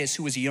to Titus,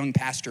 who was a young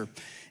pastor.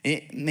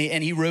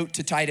 And he wrote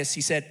to Titus,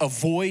 he said,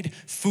 avoid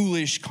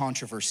foolish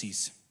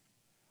controversies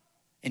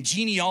and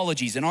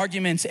genealogies and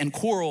arguments and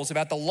quarrels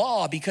about the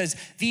law because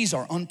these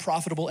are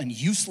unprofitable and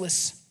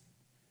useless.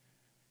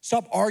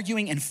 Stop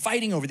arguing and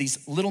fighting over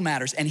these little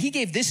matters. And he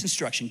gave this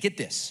instruction, get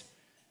this.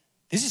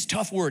 This is a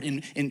tough word.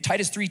 In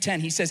Titus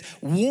 3:10, he says,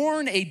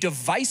 warn a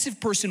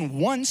divisive person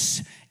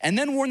once and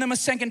then warn them a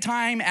second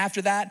time.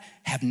 After that,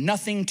 have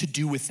nothing to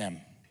do with them.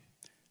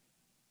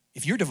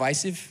 If you're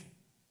divisive,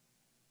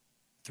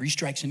 3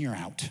 strikes and you're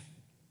out.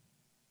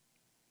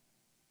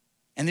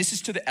 And this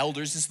is to the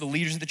elders, this is the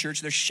leaders of the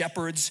church, they're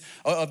shepherds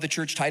of the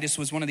church. Titus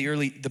was one of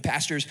the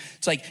pastors.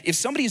 It's like, if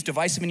somebody is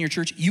divisive in your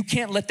church, you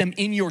can't let them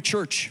in your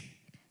church.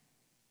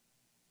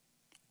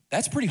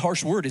 That's a pretty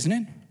harsh word, isn't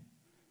it?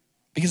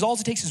 Because all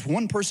it takes is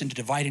one person to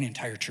divide an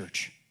entire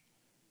church.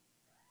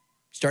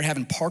 Start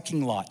having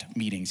parking lot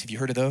meetings. Have you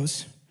heard of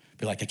those?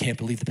 Be like, I can't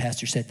believe the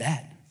pastor said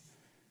that.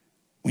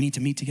 We need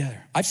to meet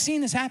together. I've seen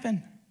this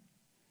happen.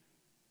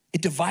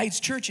 It divides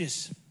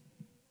churches.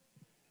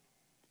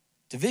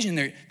 Division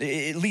there,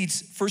 it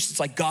leads, first it's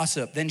like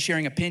gossip, then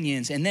sharing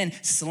opinions, and then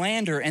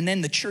slander, and then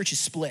the church is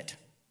split.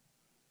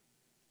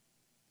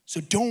 So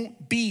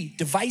don't be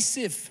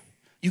divisive.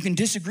 You can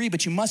disagree,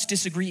 but you must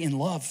disagree in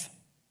love.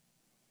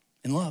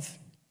 In love.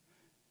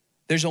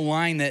 There's a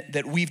line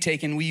that we've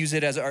taken, we use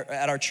it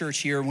at our church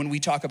here when we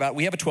talk about,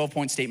 we have a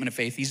 12-point statement of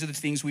faith. These are the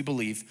things we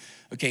believe,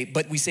 okay?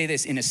 But we say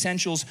this, in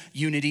essentials,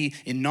 unity,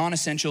 in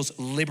non-essentials,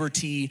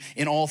 liberty,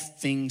 in all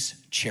things,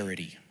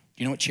 charity. Do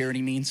you know what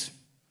charity means?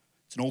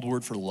 It's an old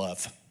word for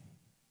love.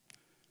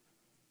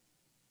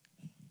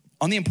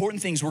 On the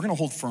important things, we're gonna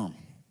hold firm.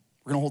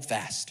 We're gonna hold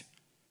fast.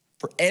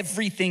 For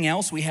everything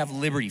else, we have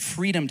liberty,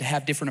 freedom to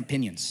have different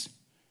opinions.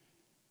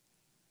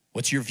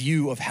 What's your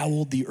view of how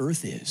old the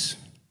earth is,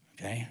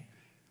 okay?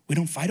 We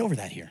don't fight over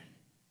that here.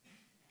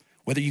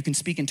 Whether you can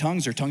speak in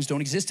tongues or tongues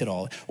don't exist at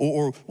all,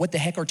 or what the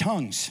heck are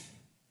tongues?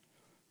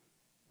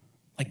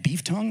 Like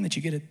beef tongue that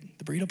you get at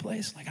the burrito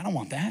place? Like, I don't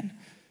want that.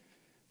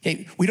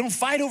 Okay, we don't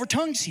fight over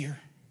tongues here.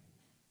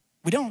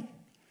 We don't.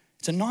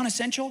 It's a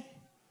non-essential,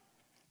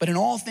 but in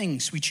all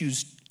things we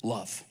choose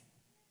love.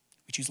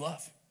 We choose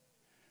love.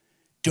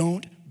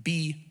 Don't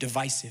be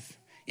divisive.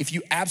 If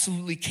you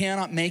absolutely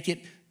cannot make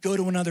it, go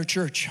to another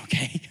church,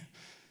 okay?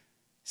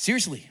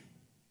 Seriously.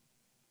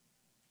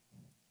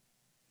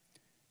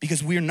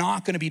 Because we're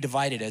not gonna be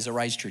divided as a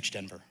Rise Church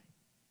Denver.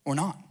 We're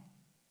not.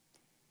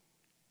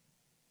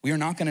 We are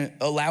not gonna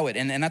allow it.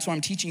 And that's why I'm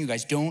teaching you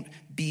guys, don't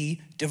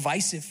be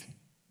divisive.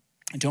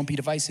 Don't be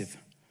divisive.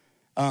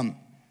 And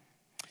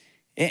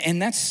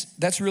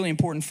that's really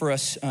important for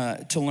us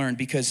to learn,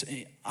 because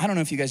I don't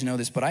know if you guys know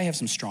this, but I have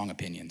some strong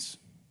opinions.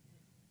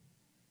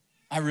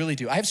 I really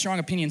do. I have strong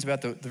opinions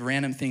about the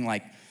random thing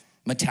like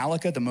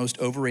Metallica, the most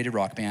overrated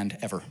rock band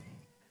ever.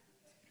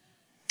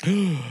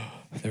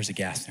 There's a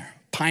gas there.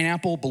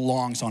 Pineapple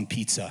belongs on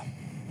pizza.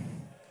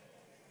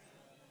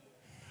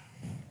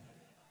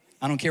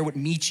 I don't care what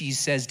Michi's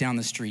says down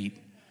the street.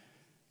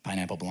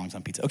 Pineapple belongs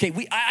on pizza. Okay,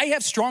 I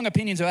have strong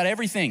opinions about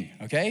everything,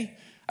 okay?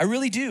 I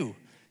really do.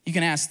 You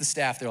can ask the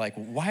staff, they're like,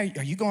 why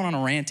are you going on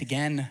a rant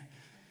again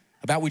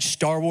about which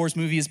Star Wars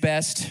movie is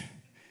best?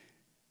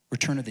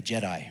 Return of the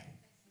Jedi.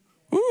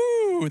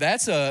 Ooh,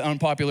 that's an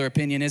unpopular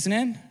opinion, isn't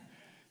it?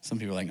 Some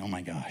people are like, oh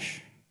my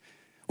gosh.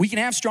 We can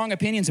have strong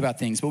opinions about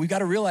things, but we've got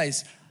to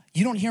realize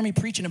you don't hear me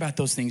preaching about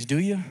those things, do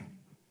you?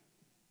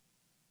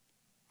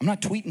 I'm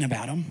not tweeting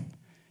about them.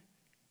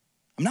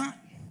 I'm not.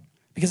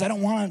 Because I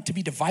don't want to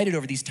be divided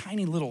over these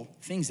tiny little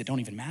things that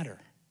don't even matter.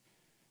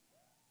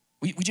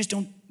 We just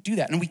don't do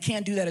that. And we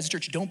can't do that as a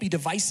church. Don't be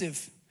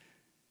divisive.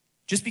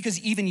 Just because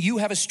even you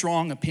have a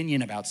strong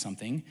opinion about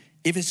something,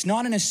 if it's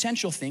not an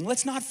essential thing,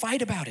 let's not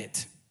fight about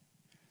it.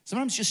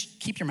 Sometimes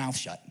just keep your mouth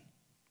shut.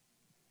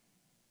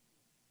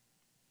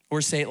 Or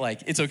say it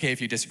like, it's okay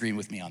if you disagree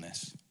with me on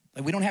this.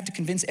 Like, we don't have to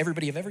convince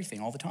everybody of everything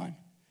all the time.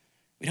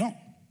 We don't.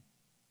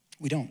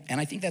 We don't.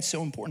 And I think that's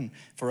so important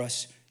for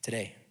us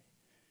today.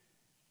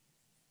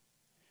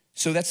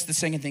 So that's the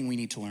second thing we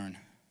need to learn,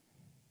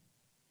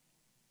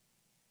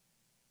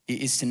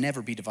 is to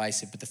never be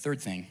divisive. But the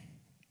third thing,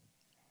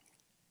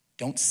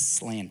 don't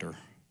slander,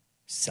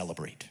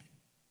 celebrate.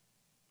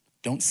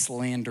 Don't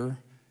slander,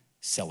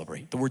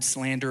 celebrate. The word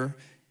slander,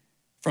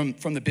 from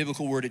the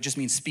biblical word, it just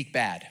means speak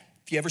bad.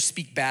 If you ever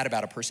speak bad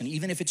about a person,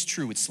 even if it's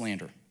true, it's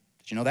slander.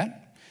 Did you know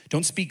that?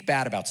 Don't speak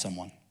bad about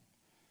someone.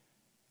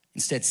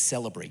 Instead,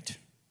 celebrate.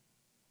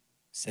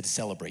 Instead,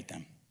 celebrate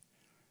them.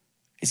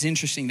 It's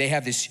interesting, they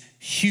have this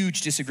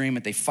huge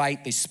disagreement. They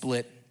fight, they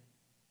split.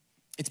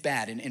 It's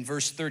bad. In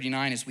verse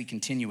 39, as we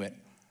continue it, it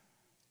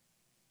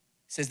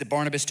says that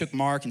Barnabas took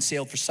Mark and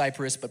sailed for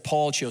Cyprus, but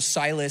Paul chose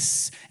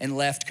Silas and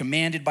left,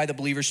 commanded by the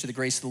believers to the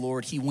grace of the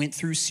Lord. He went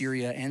through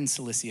Syria and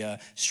Cilicia,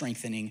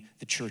 strengthening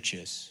the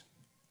churches.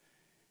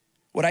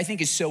 What I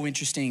think is so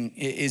interesting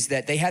is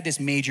that they had this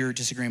major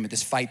disagreement,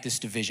 this fight, this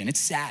division. It's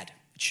sad.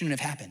 It shouldn't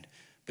have happened.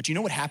 But you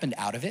know what happened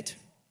out of it?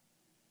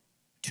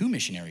 2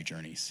 missionary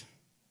journeys.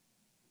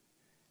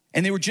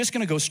 And they were just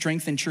gonna go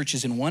strengthen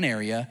churches in one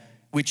area,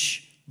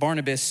 which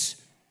Barnabas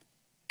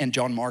and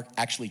John Mark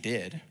actually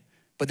did.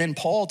 But then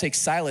Paul takes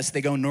Silas, they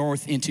go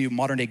north into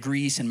modern day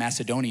Greece and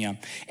Macedonia,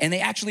 and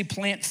they actually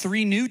plant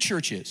 3 new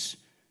churches.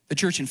 The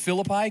church in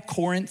Philippi,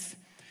 Corinth,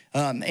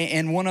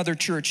 and one other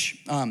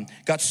church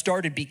got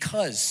started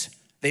because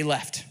they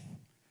left.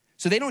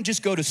 So they don't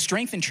just go to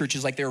strengthen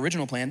churches like their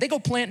original plan, they go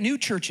plant new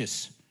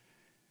churches.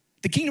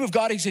 The kingdom of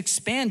God is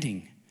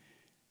expanding.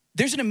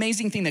 There's an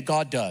amazing thing that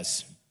God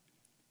does.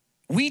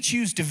 We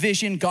choose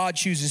division, God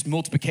chooses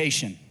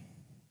multiplication.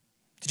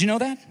 Did you know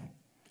that?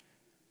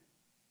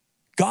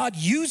 God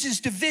uses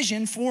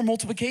division for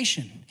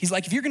multiplication. He's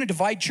like, if you're gonna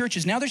divide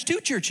churches, now there's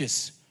 2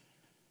 churches,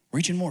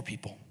 reaching more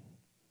people.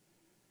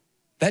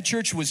 That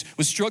church was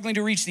struggling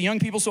to reach the young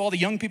people, so all the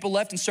young people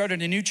left and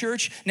started a new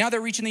church. Now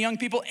they're reaching the young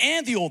people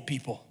and the old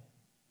people.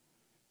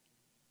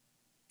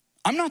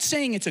 I'm not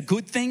saying it's a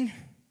good thing,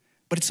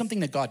 but it's something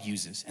that God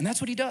uses, and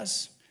that's what he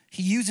does.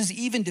 He uses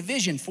even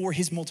division for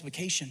his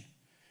multiplication.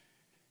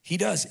 He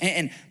does,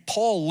 and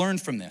Paul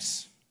learned from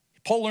this.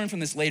 Paul learned from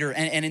this later,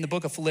 and in the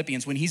book of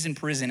Philippians, when he's in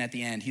prison at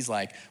the end, he's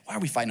like, why are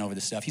we fighting over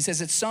this stuff? He says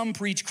that some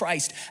preach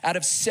Christ out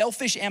of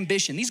selfish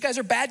ambition. These guys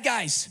are bad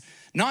guys.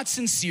 not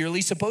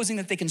sincerely, supposing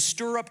that they can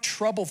stir up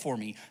trouble for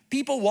me.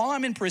 People, while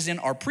I'm in prison,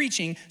 are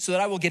preaching so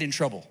that I will get in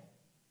trouble.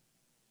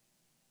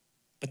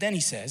 But then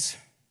he says,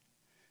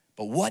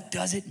 but what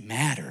does it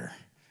matter?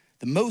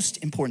 The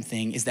most important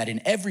thing is that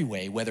in every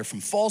way, whether from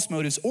false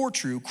motives or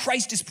true,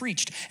 Christ is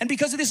preached. And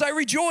because of this, I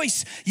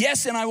rejoice.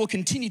 Yes, and I will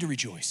continue to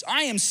rejoice.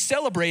 I am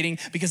celebrating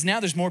because now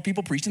there's more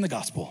people preaching the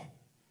gospel,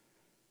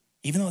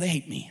 even though they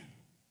hate me.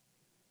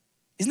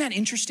 Isn't that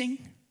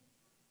interesting?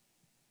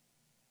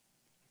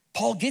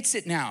 Paul gets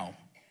it now.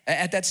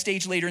 At that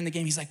stage later in the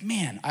game, he's like,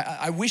 man,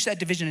 I wish that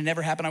division had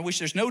never happened. I wish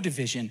there's no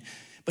division.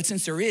 But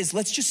since there is,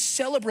 let's just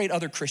celebrate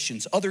other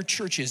Christians, other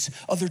churches,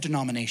 other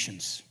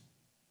denominations.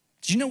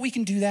 Do you know we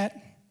can do that?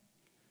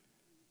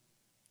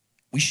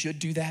 We should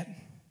do that.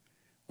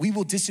 We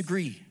will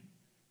disagree.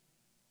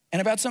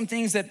 And about some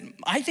things that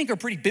I think are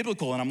pretty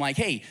biblical, and I'm like,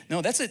 hey,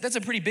 no, that's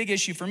a pretty big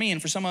issue for me.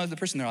 And for some other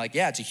person, they're like,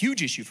 yeah, it's a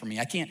huge issue for me.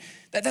 I can't,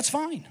 that's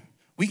fine.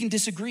 We can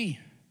disagree.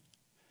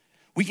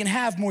 We can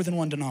have more than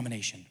one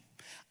denomination.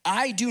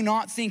 I do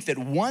not think that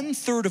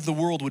 1/3 of the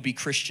world would be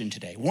Christian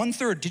today.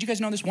 1/3, did you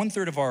guys know this?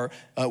 1/3 of our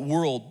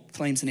world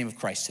claims the name of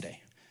Christ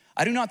today.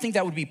 I do not think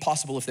that would be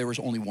possible if there was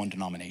only one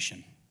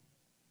denomination.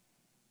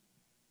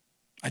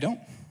 I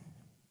don't.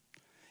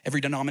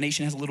 Every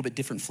denomination has a little bit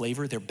different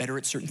flavor. They're better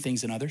at certain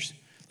things than others.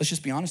 Let's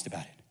just be honest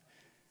about it.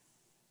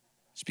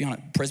 Let's be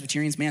honest.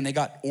 Presbyterians, man, they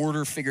got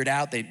order figured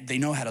out. They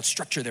know how to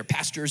structure their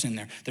pastors and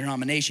their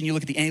denomination. You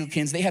look at the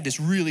Anglicans, they have this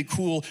really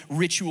cool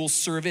ritual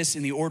service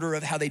in the order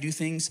of how they do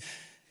things.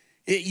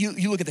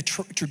 You look at the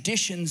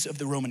traditions of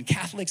the Roman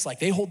Catholics, like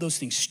they hold those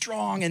things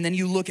strong. And then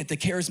you look at the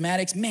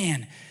charismatics,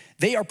 man,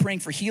 they are praying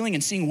for healing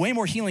and seeing way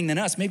more healing than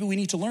us. Maybe we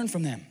need to learn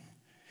from them.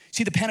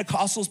 See the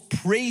Pentecostals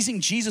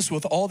praising Jesus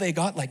with all they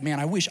got. Like, man,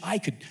 I wish I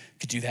could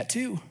do that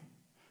too.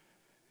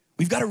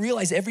 We've got to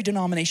realize every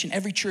denomination,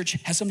 every church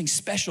has something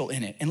special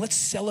in it. And let's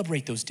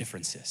celebrate those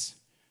differences.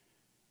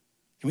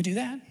 Can we do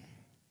that?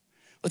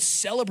 Let's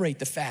celebrate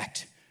the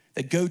fact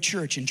that Go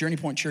Church and Journey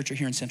Point Church are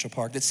here in Central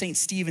Park, that St.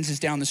 Stephen's is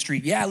down the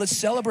street. Yeah, let's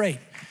celebrate.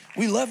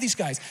 We love these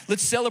guys.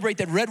 Let's celebrate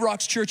that Red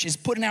Rocks Church is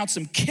putting out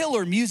some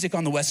killer music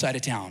on the west side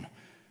of town,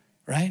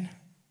 right?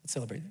 Let's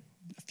celebrate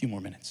a few more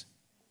minutes.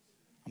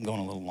 I'm going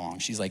a little long.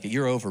 She's like,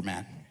 you're over,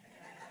 man.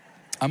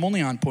 I'm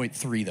only on point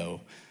 3,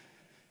 though.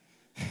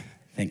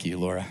 Thank you,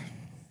 Laura.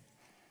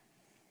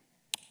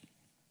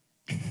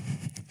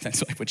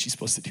 That's like what she's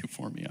supposed to do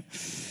for me.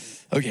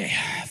 Okay,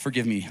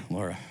 forgive me,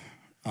 Laura.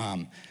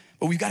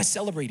 But we've got to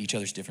celebrate each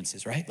other's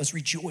differences, right? Let's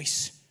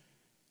rejoice.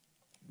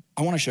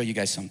 I want to show you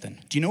guys something.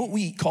 Do you know what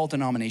we call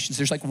denominations?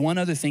 There's like one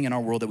other thing in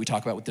our world that we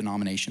talk about with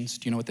denominations.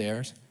 Do you know what they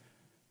are?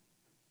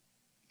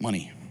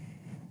 Money.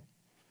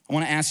 I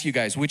want to ask you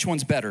guys, which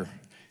one's better?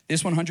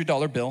 This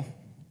 $100 bill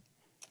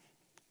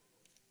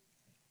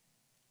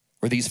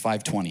or these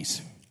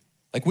 520s?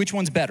 Like, which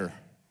one's better?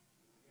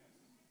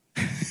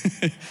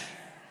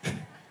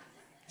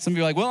 Some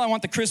people are like, well, I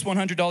want the crisp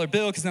 $100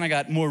 bill because then I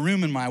got more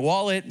room in my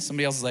wallet. And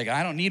somebody else is like,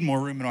 I don't need more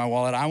room in my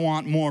wallet. I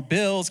want more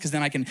bills because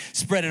then I can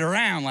spread it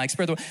around, like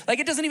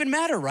it doesn't even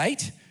matter,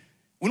 right?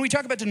 When we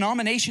talk about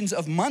denominations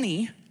of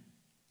money,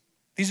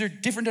 these are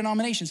different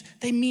denominations.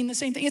 They mean the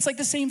same thing. It's like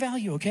the same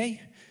value,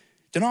 okay?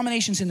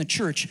 Denominations in the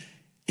church,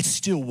 it's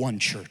still one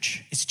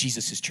church. It's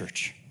Jesus'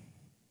 church.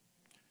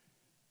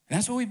 And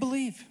that's what we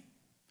believe.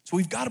 So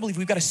we've got to believe.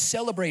 We've got to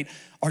celebrate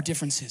our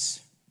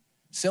differences.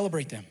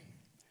 Celebrate them.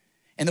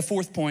 And the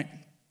fourth point,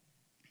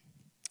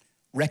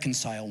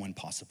 reconcile when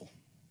possible.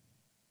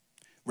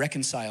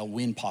 Reconcile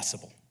when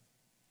possible.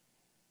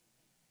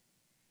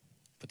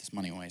 Put this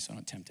money away so I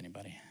don't tempt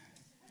anybody.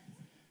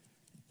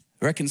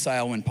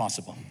 Reconcile when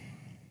possible.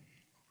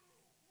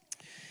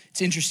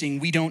 It's interesting,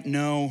 we don't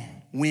know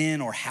when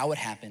or how it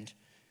happened.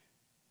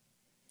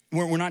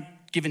 We're not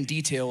given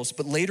details,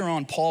 but later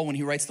on, Paul, when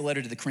he writes the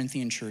letter to the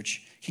Corinthian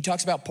church, he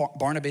talks about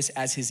Barnabas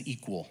as his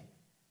equal.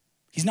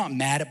 He's not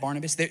mad at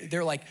Barnabas.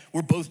 They're like,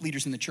 we're both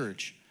leaders in the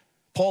church.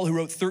 Paul, who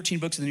wrote 13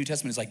 books of the New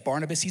Testament, is like,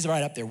 Barnabas, he's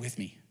right up there with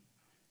me.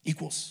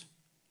 Equals.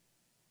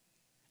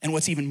 And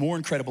what's even more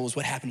incredible is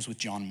what happens with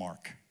John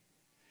Mark.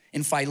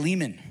 In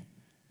Philemon,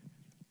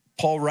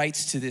 Paul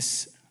writes to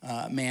this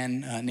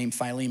man named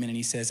Philemon, and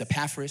he says,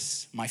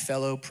 Epaphras, my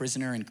fellow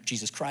prisoner in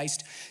Jesus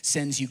Christ,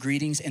 sends you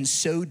greetings, and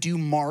so do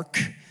Mark,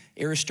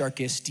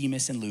 Aristarchus,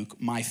 Demas, and Luke,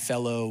 my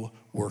fellow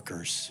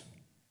workers.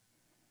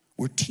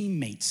 We're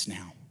teammates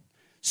now.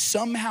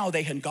 Somehow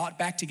they had got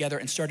back together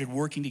and started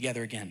working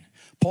together again.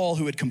 Paul,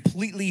 who had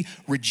completely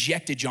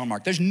rejected John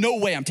Mark, there's no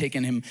way I'm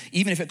taking him,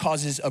 even if it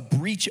causes a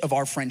breach of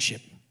our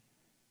friendship,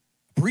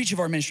 breach of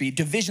our ministry,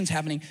 divisions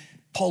happening.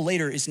 Paul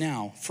later is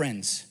now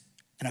friends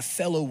and a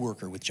fellow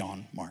worker with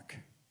John Mark.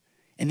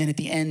 And then at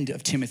the end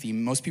of Timothy,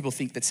 most people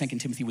think that 2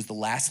 Timothy was the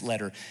last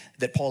letter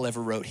that Paul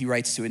ever wrote. He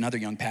writes to another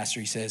young pastor,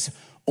 he says,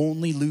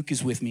 only Luke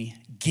is with me.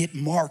 Get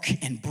Mark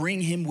and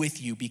bring him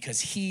with you because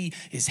he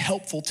is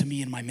helpful to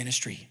me in my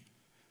ministry.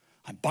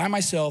 I'm by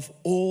myself,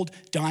 old,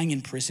 dying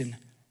in prison.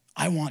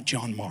 I want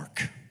John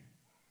Mark.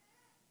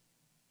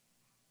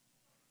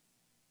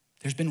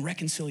 There's been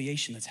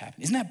reconciliation that's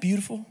happened. Isn't that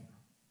beautiful?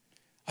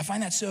 I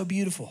find that so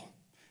beautiful.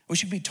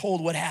 wish we could be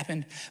told what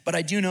happened, but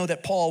I do know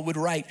that Paul would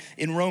write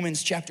in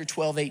Romans chapter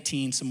 12,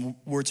 18, some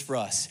words for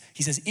us.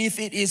 He says, if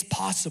it's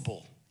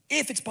possible,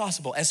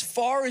 as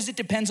far as it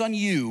depends on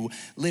you,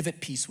 live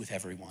at peace with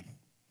everyone.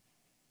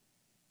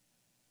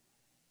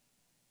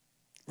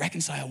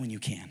 Reconcile when you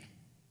can.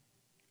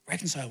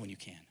 Reconcile when you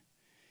can.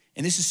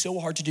 And this is so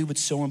hard to do, but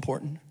so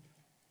important.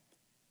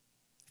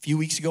 A few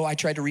weeks ago, I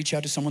tried to reach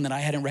out to someone that I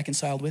hadn't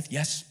reconciled with.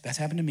 Yes, that's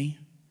happened to me.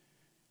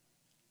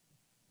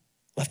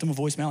 Left them a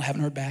voicemail,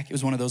 haven't heard back. It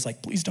was one of those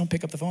like, please don't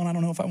pick up the phone. I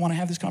don't know if I want to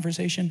have this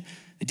conversation.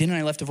 They didn't,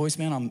 I left a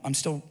voicemail. I'm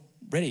still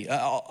ready.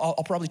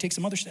 I'll probably take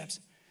some other steps.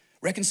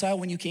 Reconcile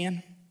when you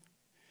can.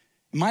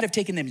 It might have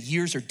taken them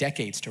years or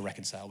decades to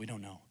reconcile. We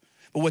don't know.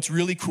 But what's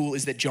really cool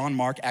is that John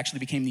Mark actually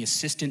became the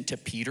assistant to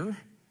Peter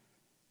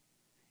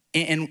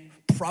and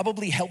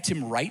probably helped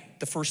him write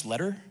the first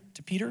letter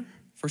to Peter,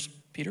 First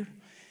Peter.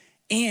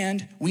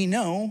 And we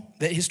know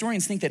that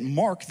historians think that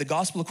Mark, the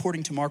gospel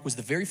according to Mark, was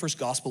the very first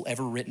gospel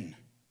ever written.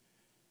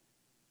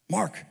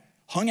 Mark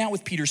hung out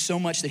with Peter so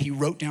much that he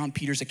wrote down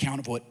Peter's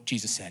account of what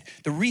Jesus said.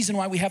 The reason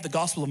why we have the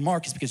gospel of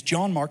Mark is because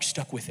John Mark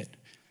stuck with it.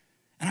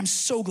 And I'm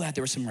so glad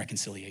there was some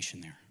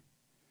reconciliation there.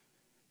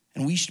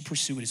 And we should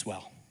pursue it as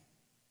well.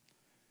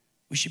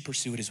 We should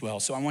pursue it as well.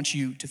 So I want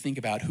you to think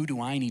about, who do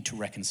I need to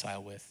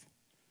reconcile with?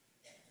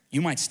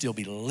 You might still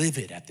be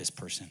livid at this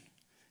person.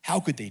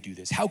 How could they do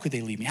this? How could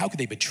they leave me? How could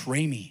they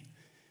betray me?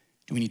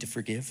 Do we need to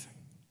forgive?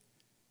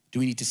 Do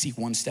we need to seek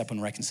one step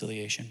on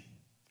reconciliation?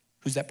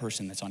 Who's that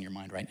person that's on your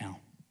mind right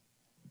now?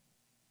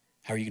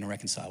 How are you going to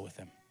reconcile with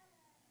them?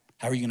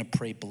 How are you going to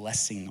pray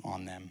blessing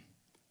on them?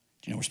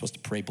 Do you know we're supposed to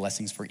pray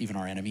blessings for even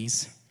our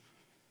enemies?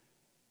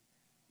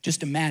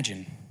 Just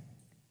imagine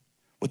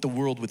what the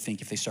world would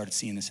think if they started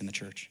seeing this in the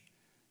church.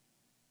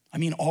 I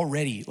mean,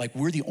 already, like,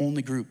 we're the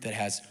only group that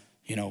has,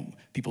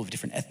 people of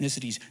different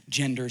ethnicities,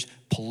 genders,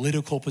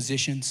 political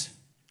positions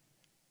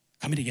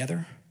coming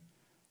together.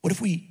 What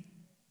if we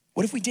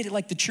did it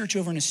like the church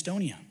over in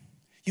Estonia?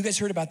 You guys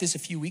heard about this a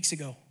few weeks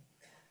ago.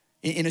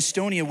 In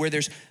Estonia, where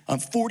there's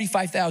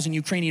 45,000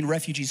 Ukrainian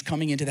refugees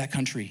coming into that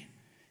country.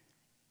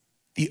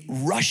 The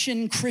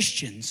Russian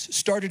Christians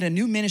started a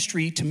new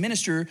ministry to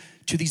minister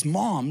to these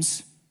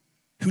moms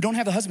who don't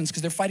have the husbands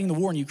because they're fighting the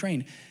war in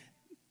Ukraine.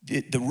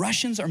 The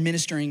Russians are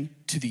ministering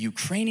to the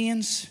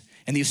Ukrainians,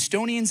 and the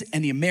Estonians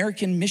and the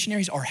American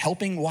missionaries are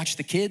helping watch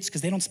the kids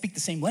because they don't speak the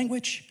same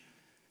language.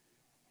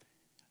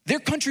 Their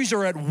countries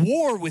are at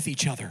war with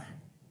each other.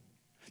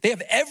 They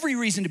have every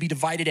reason to be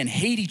divided and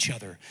hate each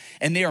other,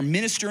 and they are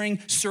ministering,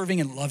 serving,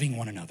 and loving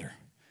one another.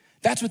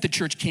 That's what the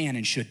church can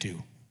and should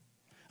do.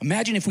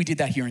 Imagine if we did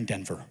that here in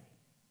Denver.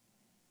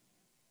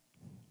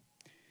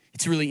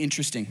 It's really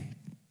interesting.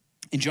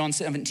 In John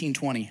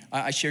 17:20,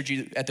 I shared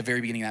you at the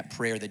very beginning that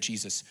prayer that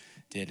Jesus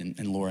did,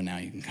 and Laura, now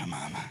you can come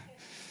on.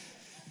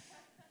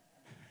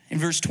 In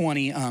verse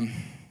 20,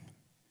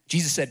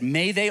 Jesus said,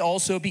 may they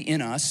also be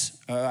in us.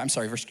 I'm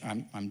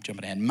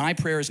jumping ahead. My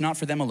prayer is not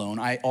for them alone.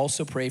 I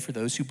also pray for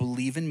those who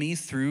believe in me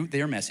through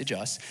their message,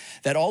 us,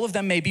 that all of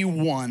them may be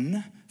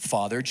one,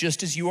 Father,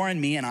 just as you are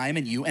in me and I am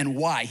in you. And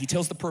why? He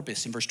tells the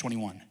purpose in verse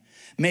 21.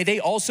 May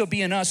they also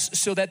be in us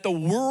so that the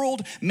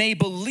world may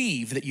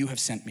believe that you have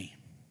sent me.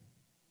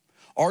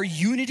 Our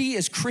unity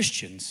as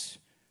Christians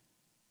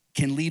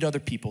can lead other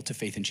people to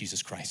faith in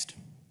Jesus Christ.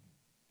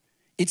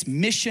 It's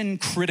mission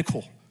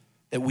critical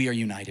that we are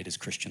united as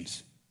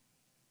Christians.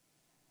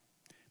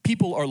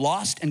 People are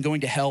lost and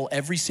going to hell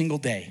every single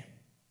day.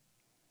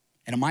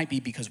 And it might be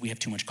because we have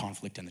too much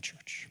conflict in the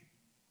church.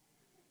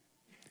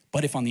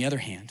 But if, on the other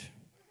hand,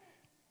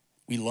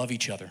 we love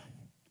each other,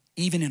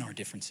 even in our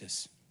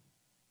differences,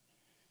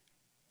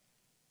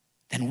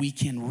 then we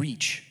can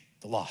reach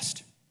the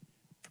lost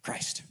for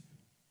Christ.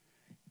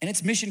 And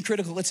it's mission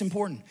critical, it's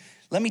important.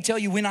 Let me tell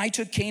you, when we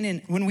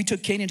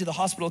took Canaan to the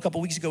hospital a couple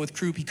weeks ago with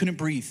croup, he couldn't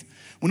breathe.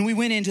 When we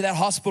went into that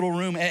hospital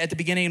room at the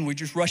beginning and we're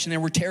just rushing there,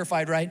 we're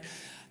terrified, right?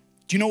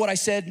 Do you know what I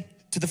said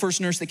to the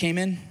first nurse that came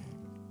in?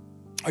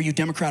 Are you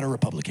Democrat or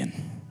Republican?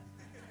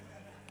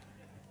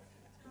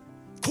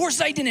 Of course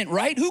I didn't,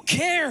 right? Who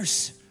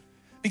cares?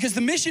 Because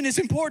the mission is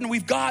important.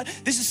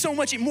 This is so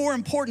much more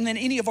important than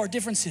any of our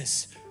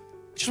differences.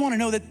 I just want to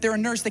know that they're a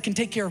nurse that can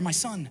take care of my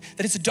son,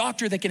 that it's a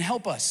doctor that can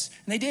help us.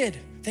 And they did.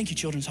 Thank you,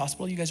 Children's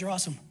Hospital. You guys are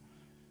awesome.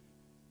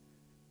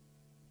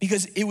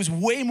 Because it was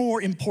way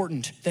more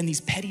important than these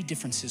petty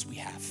differences we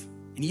have.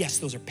 And yes,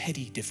 those are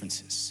petty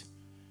differences.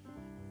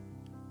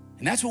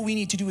 And that's what we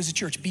need to do as a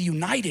church, be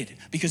united,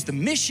 because the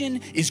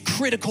mission is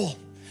critical.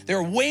 There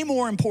are way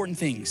more important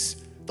things.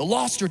 The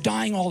lost are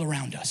dying all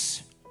around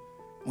us.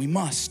 We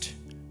must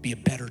be a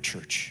better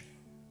church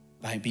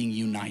by being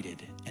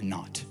united and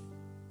not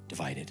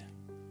divided.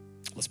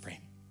 Let's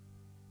pray.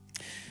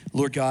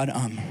 Lord God,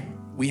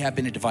 we have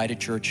been a divided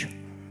church.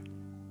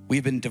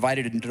 We've been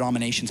divided into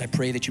denominations. I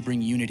pray that you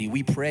bring unity.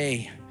 We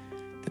pray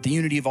that the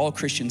unity of all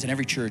Christians in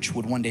every church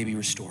would one day be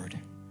restored.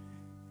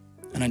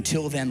 And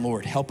until then,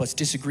 Lord, help us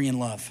disagree in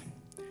love.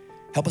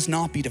 Help us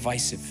not be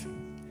divisive.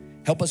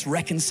 Help us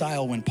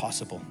reconcile when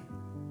possible,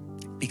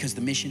 because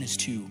the mission is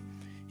too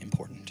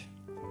important.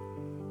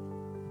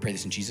 I pray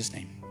this in Jesus'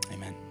 name.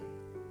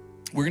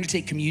 We're gonna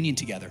take communion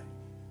together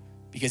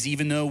because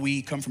even though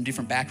we come from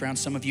different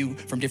backgrounds, some of you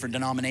from different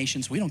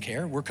denominations, we don't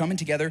care. We're coming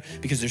together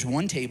because there's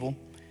one table,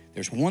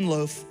 there's one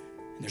loaf,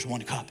 and there's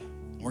one cup.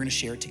 We're gonna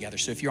share it together.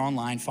 So if you're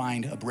online,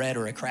 find a bread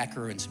or a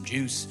cracker and some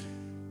juice,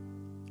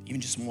 even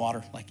just some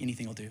water, like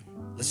anything will do.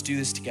 Let's do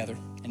this together.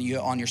 And you,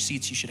 on your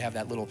seats, you should have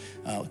that little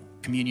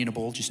communion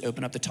bowl. Just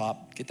open up the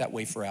top, get that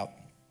wafer out.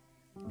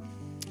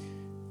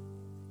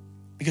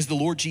 Because the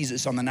Lord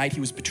Jesus, on the night he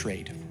was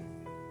betrayed,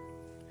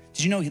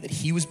 did you know that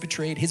he was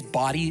betrayed? His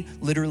body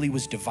literally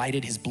was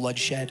divided, his blood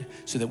shed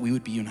so that we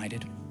would be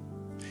united.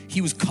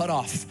 He was cut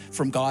off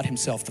from God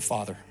himself, the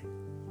Father,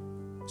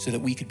 so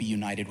that we could be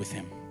united with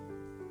him.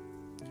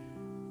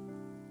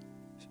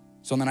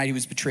 So on the night he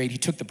was betrayed, he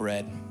took the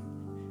bread,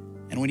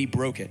 and when he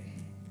broke it,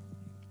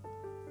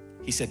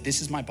 he said,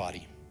 "This is my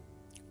body,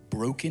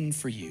 broken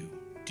for you.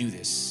 Do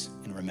this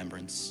in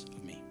remembrance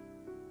of me."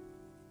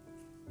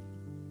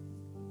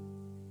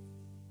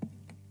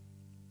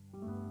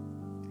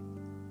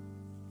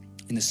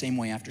 In the same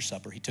way, after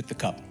supper, he took the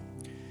cup,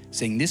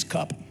 saying, "This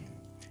cup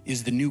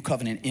is the new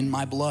covenant in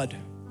my blood.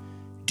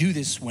 Do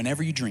this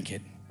whenever you drink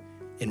it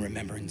in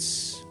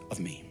remembrance of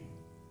me."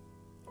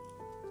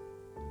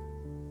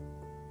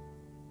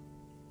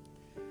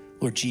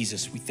 Lord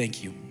Jesus, we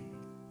thank you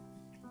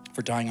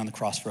for dying on the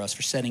cross for us,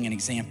 for setting an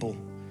example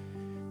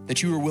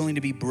that you were willing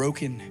to be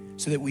broken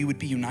so that we would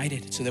be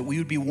united, so that we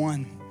would be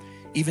one,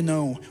 even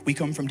though we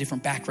come from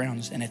different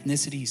backgrounds and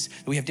ethnicities,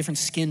 that we have different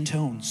skin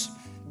tones.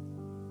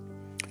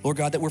 Lord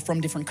God, that we're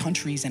from different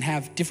countries and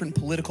have different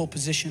political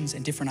positions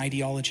and different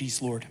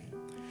ideologies, Lord.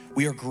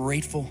 We are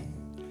grateful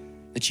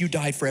that you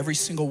died for every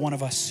single one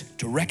of us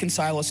to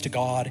reconcile us to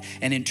God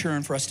and in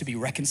turn for us to be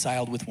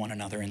reconciled with one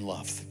another in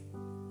love.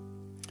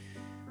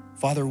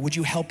 Father, would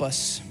you help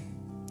us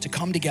to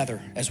come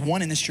together as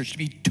one in this church, to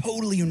be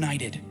totally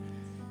united.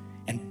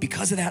 And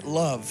because of that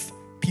love,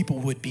 people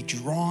would be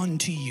drawn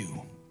to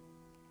you,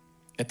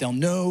 that they'll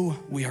know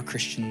we are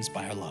Christians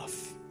by our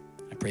love.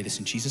 I pray this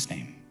in Jesus'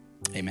 name,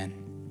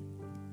 amen.